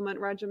supplement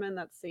regimen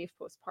that's safe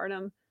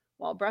postpartum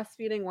while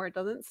breastfeeding, where it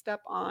doesn't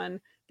step on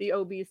the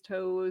OB's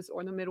toes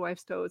or the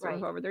midwife's toes or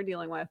whoever they're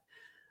dealing with.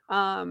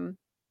 And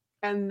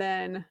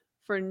then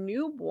for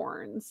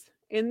newborns,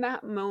 in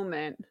that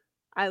moment,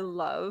 I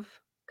love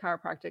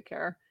chiropractic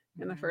care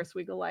in the first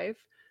week of life,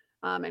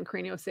 and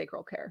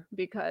craniosacral care,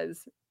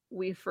 because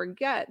we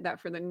forget that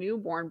for the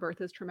newborn,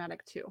 birth is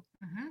traumatic too.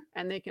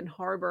 And they can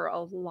harbor a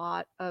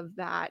lot of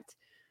that.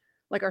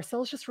 Like, our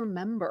cells just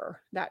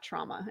remember that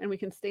trauma, and we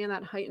can stay in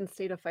that heightened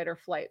state of fight or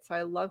flight. So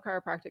I love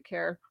chiropractic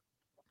care,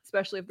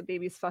 especially if the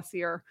baby's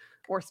fussier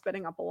or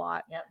spitting up a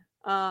lot.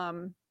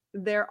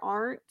 There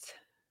aren't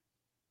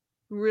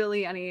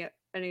really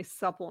any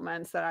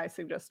supplements that I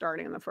suggest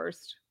starting in the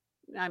first,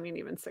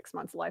 even 6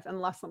 months of life,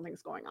 unless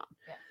something's going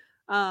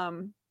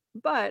on.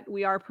 But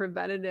we are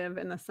preventative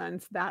in the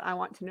sense that I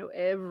want to know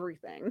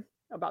everything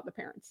about the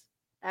parents,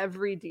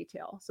 every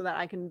detail, so that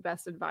I can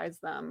best advise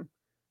them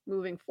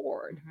moving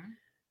forward.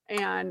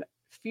 And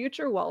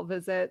future well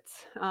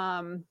visits,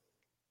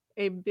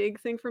 a big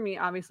thing for me,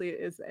 obviously,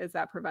 is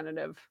that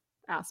preventative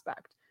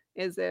aspect.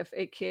 Is if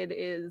a kid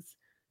is,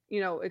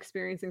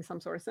 experiencing some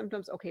sort of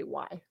symptoms, okay,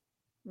 why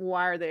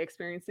are they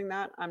experiencing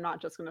that? I'm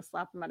not just going to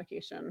slap the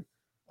medication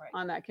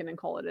on that kid and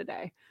call it a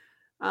day.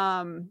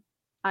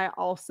 I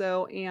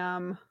also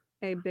am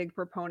a big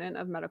proponent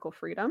of medical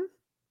freedom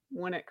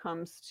when it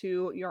comes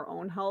to your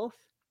own health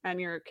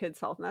and your kid's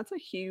health. And that's a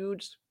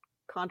huge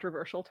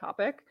controversial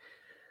topic.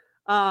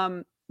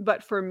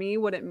 But for me,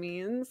 what it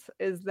means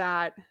is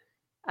that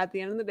at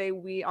the end of the day,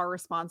 we are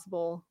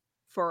responsible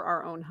for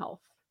our own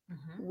health.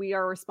 We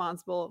are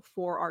responsible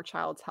for our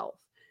child's health.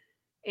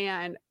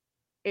 And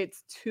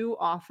it's too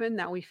often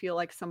that we feel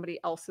like somebody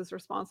else is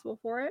responsible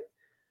for it.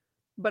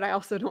 But I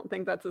also don't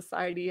think that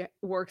society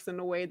works in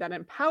a way that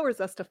empowers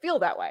us to feel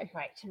that way.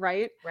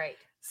 Right.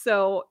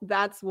 So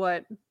that's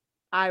what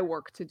I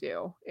work to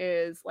do,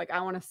 is like, I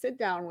want to sit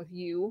down with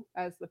you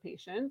as the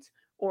patient,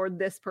 or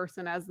this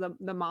person as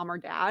the mom or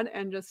dad,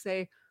 and just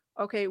say,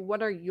 okay,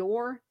 what are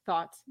your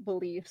thoughts,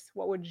 beliefs?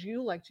 What would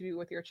you like to do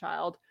with your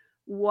child?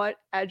 What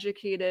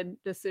educated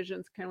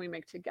decisions can we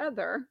make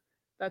together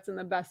that's in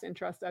the best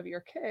interest of your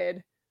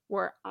kid,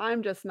 where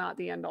I'm just not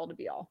the end all to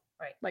be all.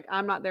 Like,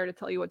 I'm not there to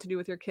tell you what to do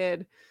with your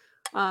kid,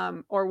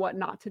 or what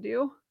not to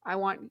do. I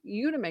want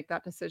you to make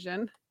that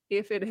decision.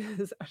 If it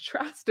is a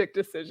drastic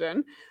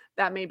decision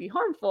that may be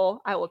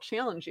harmful, I will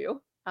challenge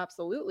you.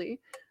 Absolutely.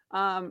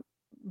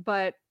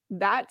 But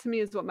that, to me,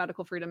 is what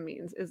medical freedom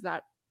means, is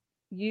that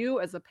you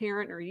as a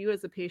parent or you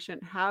as a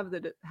patient have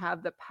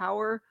the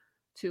power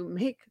to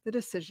make the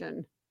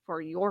decision for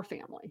your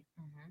family.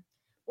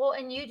 Well,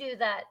 and you do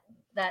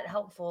that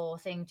helpful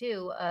thing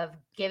too, of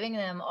giving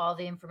them all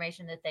the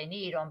information that they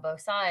need on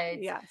both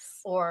sides.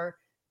 Or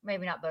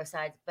maybe not both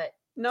sides, but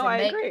no, I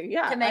agree.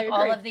 Yeah, to make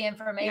all of the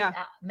information,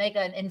 make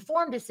an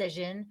informed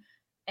decision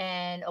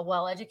and a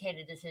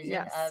well-educated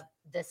decision of,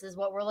 this is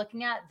what we're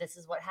looking at, this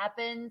is what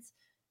happens,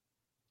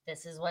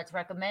 this is what's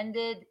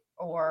recommended,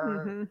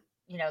 or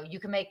you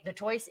can make the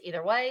choice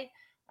either way.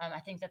 I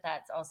think that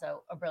that's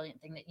also a brilliant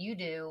thing that you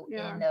do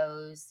in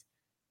those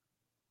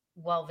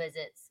well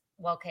visits,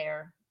 well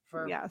care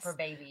for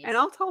babies. And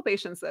I'll tell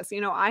patients this,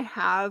 I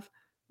have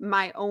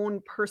my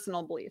own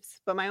personal beliefs,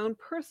 but my own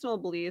personal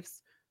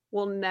beliefs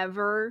will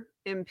never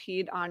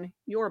impede on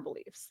your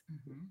beliefs.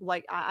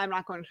 Like, I'm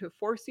not going to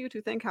force you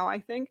to think how I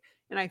think.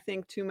 And I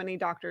think too many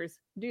doctors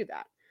do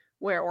that,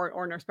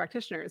 or nurse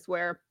practitioners,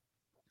 where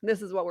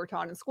this is what we're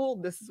taught in school,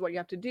 this is what you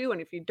have to do,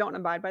 and if you don't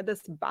abide by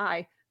this,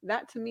 bye.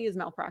 That, to me, is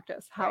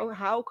malpractice.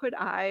 How could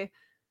I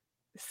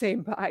say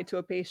bye to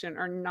a patient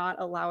or not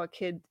allow a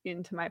kid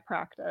into my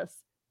practice,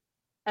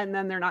 and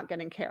then they're not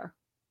getting care?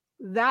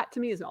 That to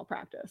me is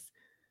malpractice,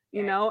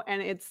 you know,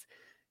 and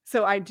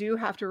so I do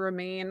have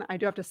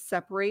to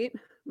separate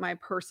my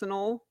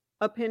personal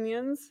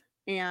opinions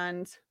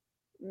and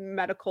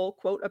medical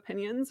quote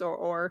opinions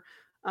or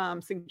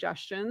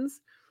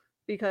suggestions,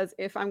 because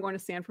if I'm going to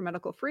stand for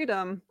medical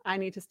freedom, I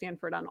need to stand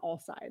for it on all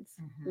sides,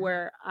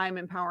 where I'm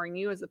empowering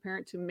you as a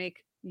parent to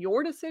make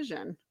your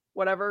decision,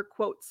 whatever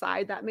quote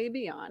side that may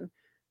be on,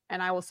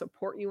 and I will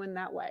support you in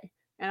that way.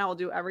 And I will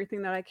do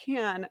everything that I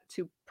can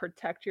to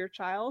protect your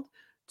child,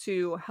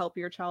 to help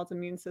your child's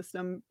immune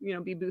system, you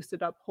know, be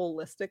boosted up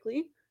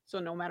holistically. So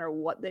no matter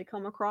what they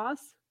come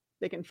across,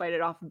 they can fight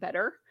it off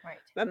better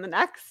than the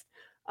next.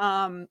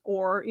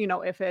 Or, you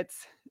know, if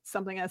it's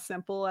something as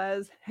simple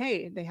as,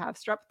 hey, they have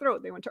strep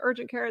throat, they went to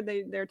urgent care,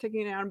 they're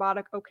taking an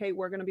antibiotic. Okay,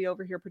 we're going to be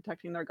over here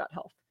protecting their gut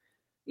health.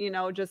 You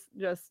know, just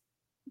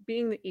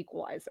being the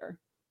equalizer,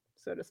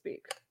 so to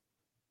speak.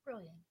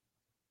 Brilliant.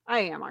 I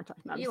am, aren't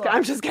I? No,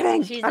 I'm just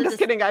kidding. I'm just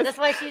kidding, guys. That's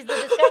why she's the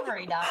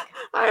Discovery Doc.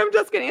 I am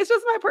just kidding. It's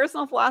just my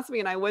personal philosophy.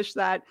 And I wish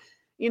that,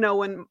 you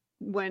know,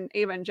 when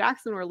Ava and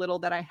Jackson were little,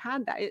 that I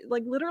had that.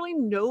 Like literally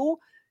no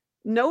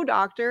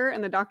doctor,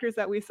 and the doctors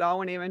that we saw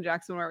when Ava and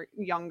Jackson were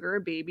younger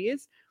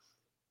babies,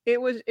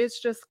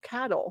 it's just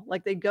cattle.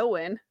 Like they go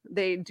in,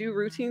 they do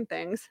routine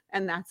things,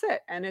 and that's it.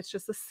 And it's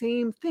just the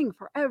same thing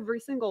for every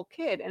single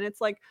kid. And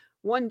it's like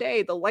one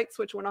day the light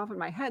switch went off in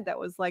my head that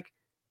was like,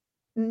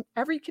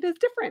 every kid is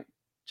different.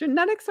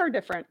 Genetics are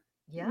different.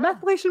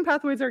 Methylation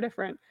pathways are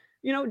different.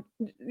 You know,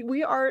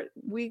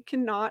 we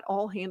cannot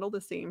all handle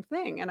the same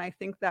thing. And I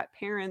think that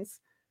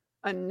parents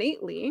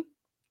innately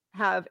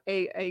have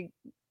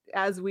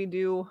as we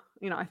do,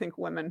 you know, I think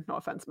women, no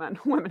offense, men,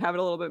 women have it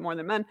a little bit more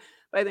than men,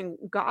 but I think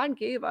God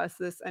gave us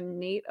this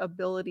innate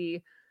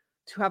ability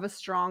to have a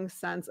strong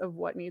sense of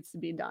what needs to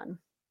be done.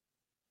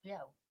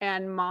 Yeah.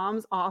 And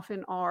moms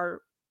often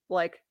are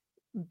like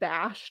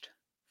bashed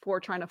for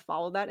trying to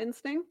follow that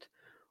instinct,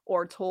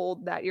 or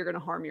told that you're going to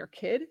harm your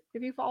kid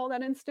if you follow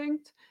that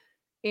instinct.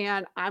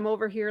 And I'm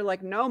over here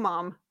like, no,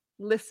 mom,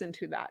 listen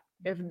to that.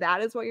 If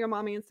that is what your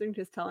mommy instinct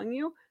is telling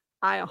you,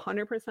 I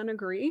 100%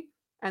 agree.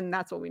 And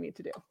that's what we need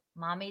to do.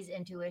 Mommy's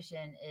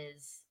intuition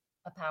is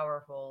a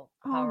powerful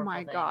oh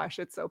my thing. Gosh,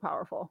 it's so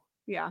powerful.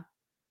 Yeah,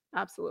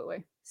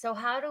 absolutely. So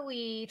how do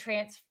we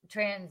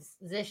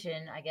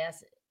transition, I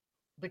guess,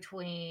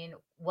 between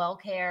well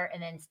care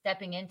and then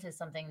stepping into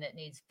something that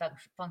needs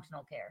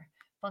functional care,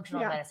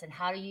 functional medicine?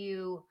 How do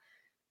you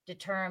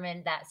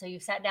determine that? So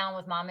you've sat down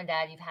with mom and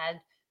dad, you've had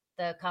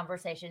the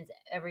conversations,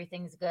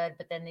 everything's good,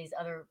 but then these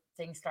other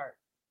things start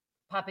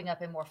popping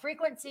up in more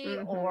frequency,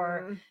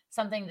 or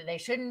something that they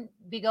shouldn't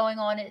be going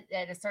on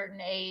at a certain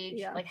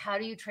age. Like, how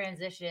do you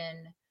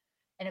transition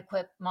and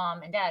equip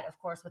mom and dad, of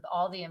course, with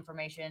all the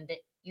information that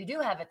you do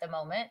have at the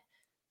moment,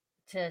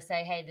 to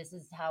say, hey, this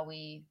is how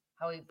we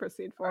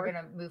proceed forward. We're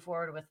going to move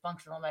forward with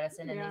functional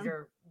medicine, and these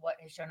are what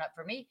has shown up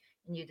for me,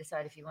 and you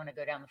decide if you want to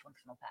go down the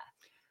functional path.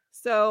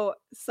 So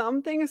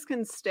some things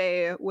can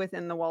stay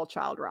within the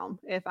well-child realm.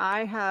 If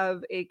I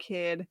have a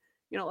kid,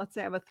 you know, let's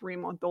say I have a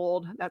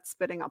 3-month-old that's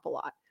spitting up a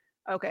lot.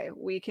 Okay,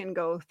 we can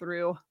go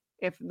through,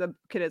 if the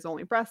kid is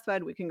only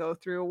breastfed, we can go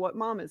through what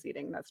mom is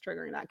eating that's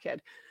triggering that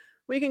kid.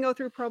 We can go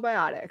through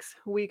probiotics.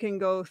 We can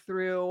go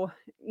through,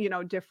 you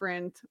know,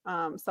 different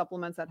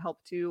supplements that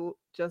help to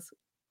just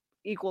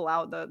equal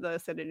out the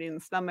acidity in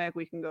the stomach.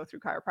 We can go through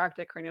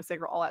chiropractic,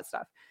 craniosacral, all that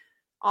stuff.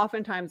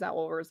 Oftentimes that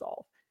will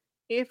resolve.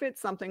 If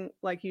it's something,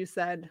 like you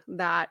said,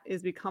 that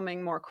is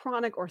becoming more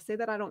chronic, or say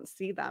that I don't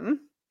see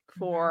them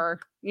for,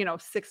 you know,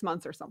 6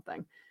 months or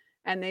something,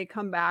 and they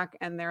come back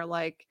and they're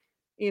like,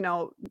 you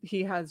know,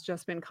 he has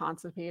just been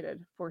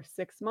constipated for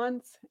 6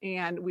 months,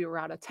 and we were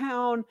out of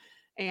town,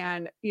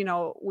 and, you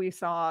know, we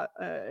saw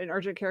an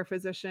urgent care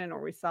physician,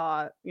 or we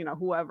saw, you know,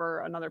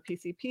 whoever, another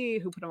PCP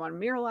who put him on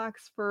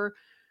Miralax for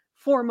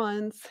 4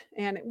 months,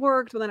 and it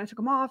worked, but then I took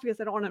him off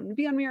because I don't want him to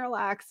be on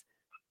Miralax.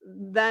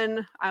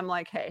 Then I'm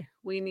like, hey,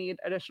 we need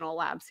additional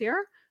labs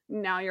here.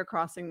 Now you're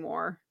crossing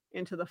more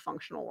into the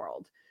functional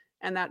world.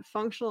 And that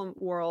functional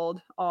world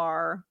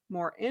are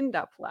more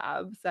in-depth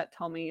labs that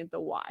tell me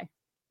the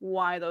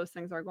why those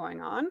things are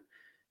going on.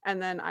 And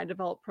then I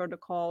develop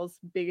protocols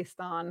based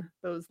on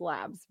those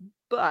labs.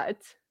 But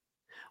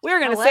we're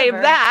going to save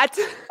that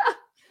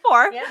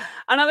for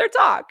another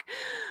talk.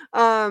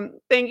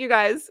 Thank you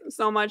guys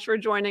so much for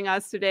joining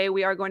us today.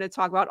 We are going to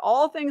talk about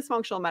all things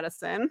functional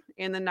medicine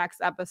in the next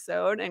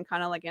episode, and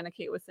kind of like Anna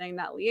Kate was saying,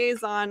 that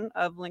liaison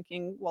of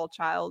linking well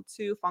child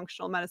to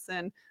functional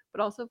medicine,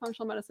 but also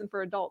functional medicine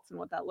for adults and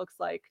what that looks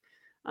like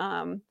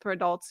for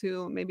adults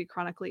who may be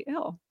chronically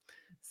ill.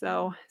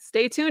 So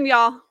stay tuned,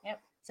 y'all. Yep.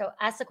 So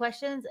ask the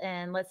questions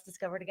and let's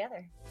discover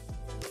together.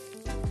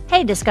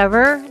 Hey,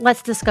 Discoverer,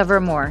 let's discover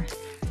more.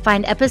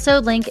 Find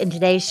episode link in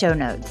today's show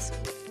notes.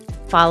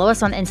 Follow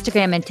us on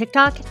Instagram and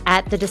TikTok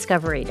at The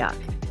Discovery Doc.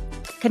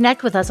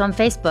 Connect with us on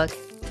Facebook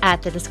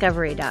at The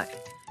Discovery Doc.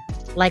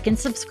 Like and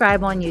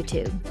subscribe on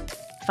YouTube.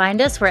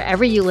 Find us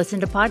wherever you listen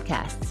to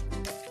podcasts.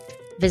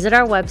 Visit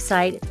our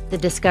website,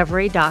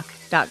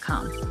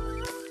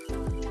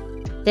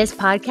 thediscoverydoc.com. This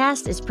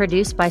podcast is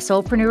produced by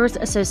Soulpreneurs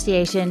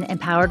Association and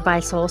powered by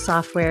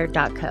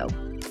soulsoftware.co,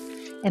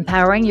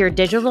 empowering your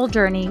digital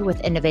journey with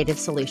innovative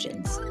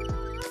solutions.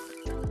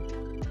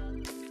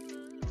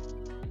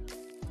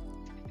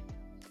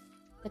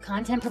 The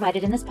content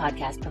provided in this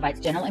podcast provides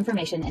general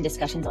information and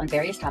discussions on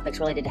various topics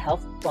related to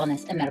health,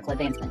 wellness, and medical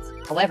advancements.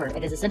 However,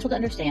 it is essential to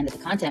understand that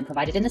the content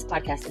provided in this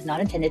podcast is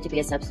not intended to be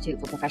a substitute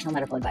for professional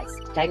medical advice,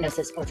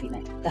 diagnosis, or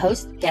treatment. The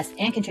host, guests,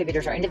 and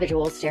contributors are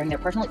individuals sharing their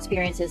personal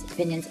experiences,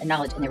 opinions, and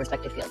knowledge in their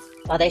respective fields.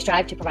 While they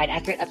strive to provide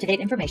accurate, up-to-date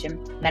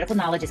information, medical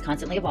knowledge is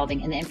constantly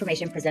evolving, and the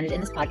information presented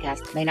in this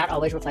podcast may not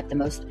always reflect the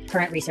most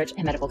current research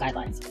and medical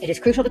guidelines. It is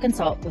crucial to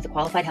consult with a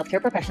qualified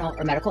healthcare professional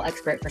or medical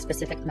expert for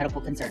specific medical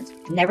concerns.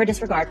 Never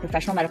disregard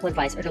professional medical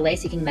advice or delay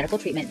seeking medical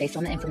treatment based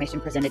on the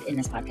information presented in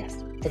this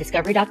podcast. The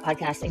Discovery Doc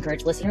podcast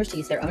encourages listeners to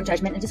use their own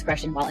judgment and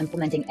discretion while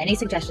implementing any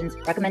suggestions,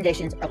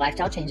 recommendations, or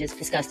lifestyle changes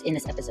discussed in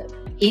this episode.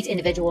 Each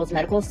individual's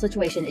medical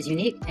situation is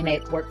unique and may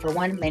work for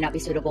one, may not be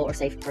suitable or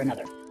safe for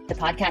another. The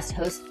podcast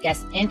hosts,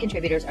 guests, and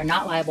contributors are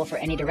not liable for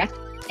any direct,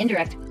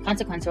 indirect,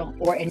 consequential,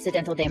 or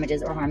incidental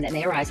damages or harm that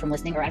may arise from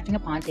listening or acting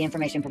upon the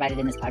information provided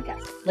in this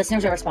podcast.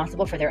 Listeners are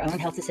responsible for their own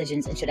health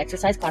decisions and should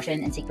exercise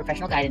caution and seek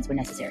professional guidance when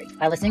necessary.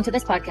 By listening to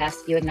this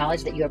podcast, you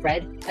acknowledge that you have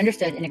read,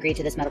 understood, and agreed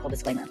to this medical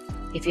disclaimer.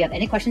 If you have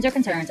any questions or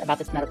concerns about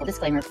this medical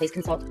disclaimer, please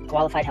consult a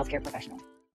qualified healthcare professional.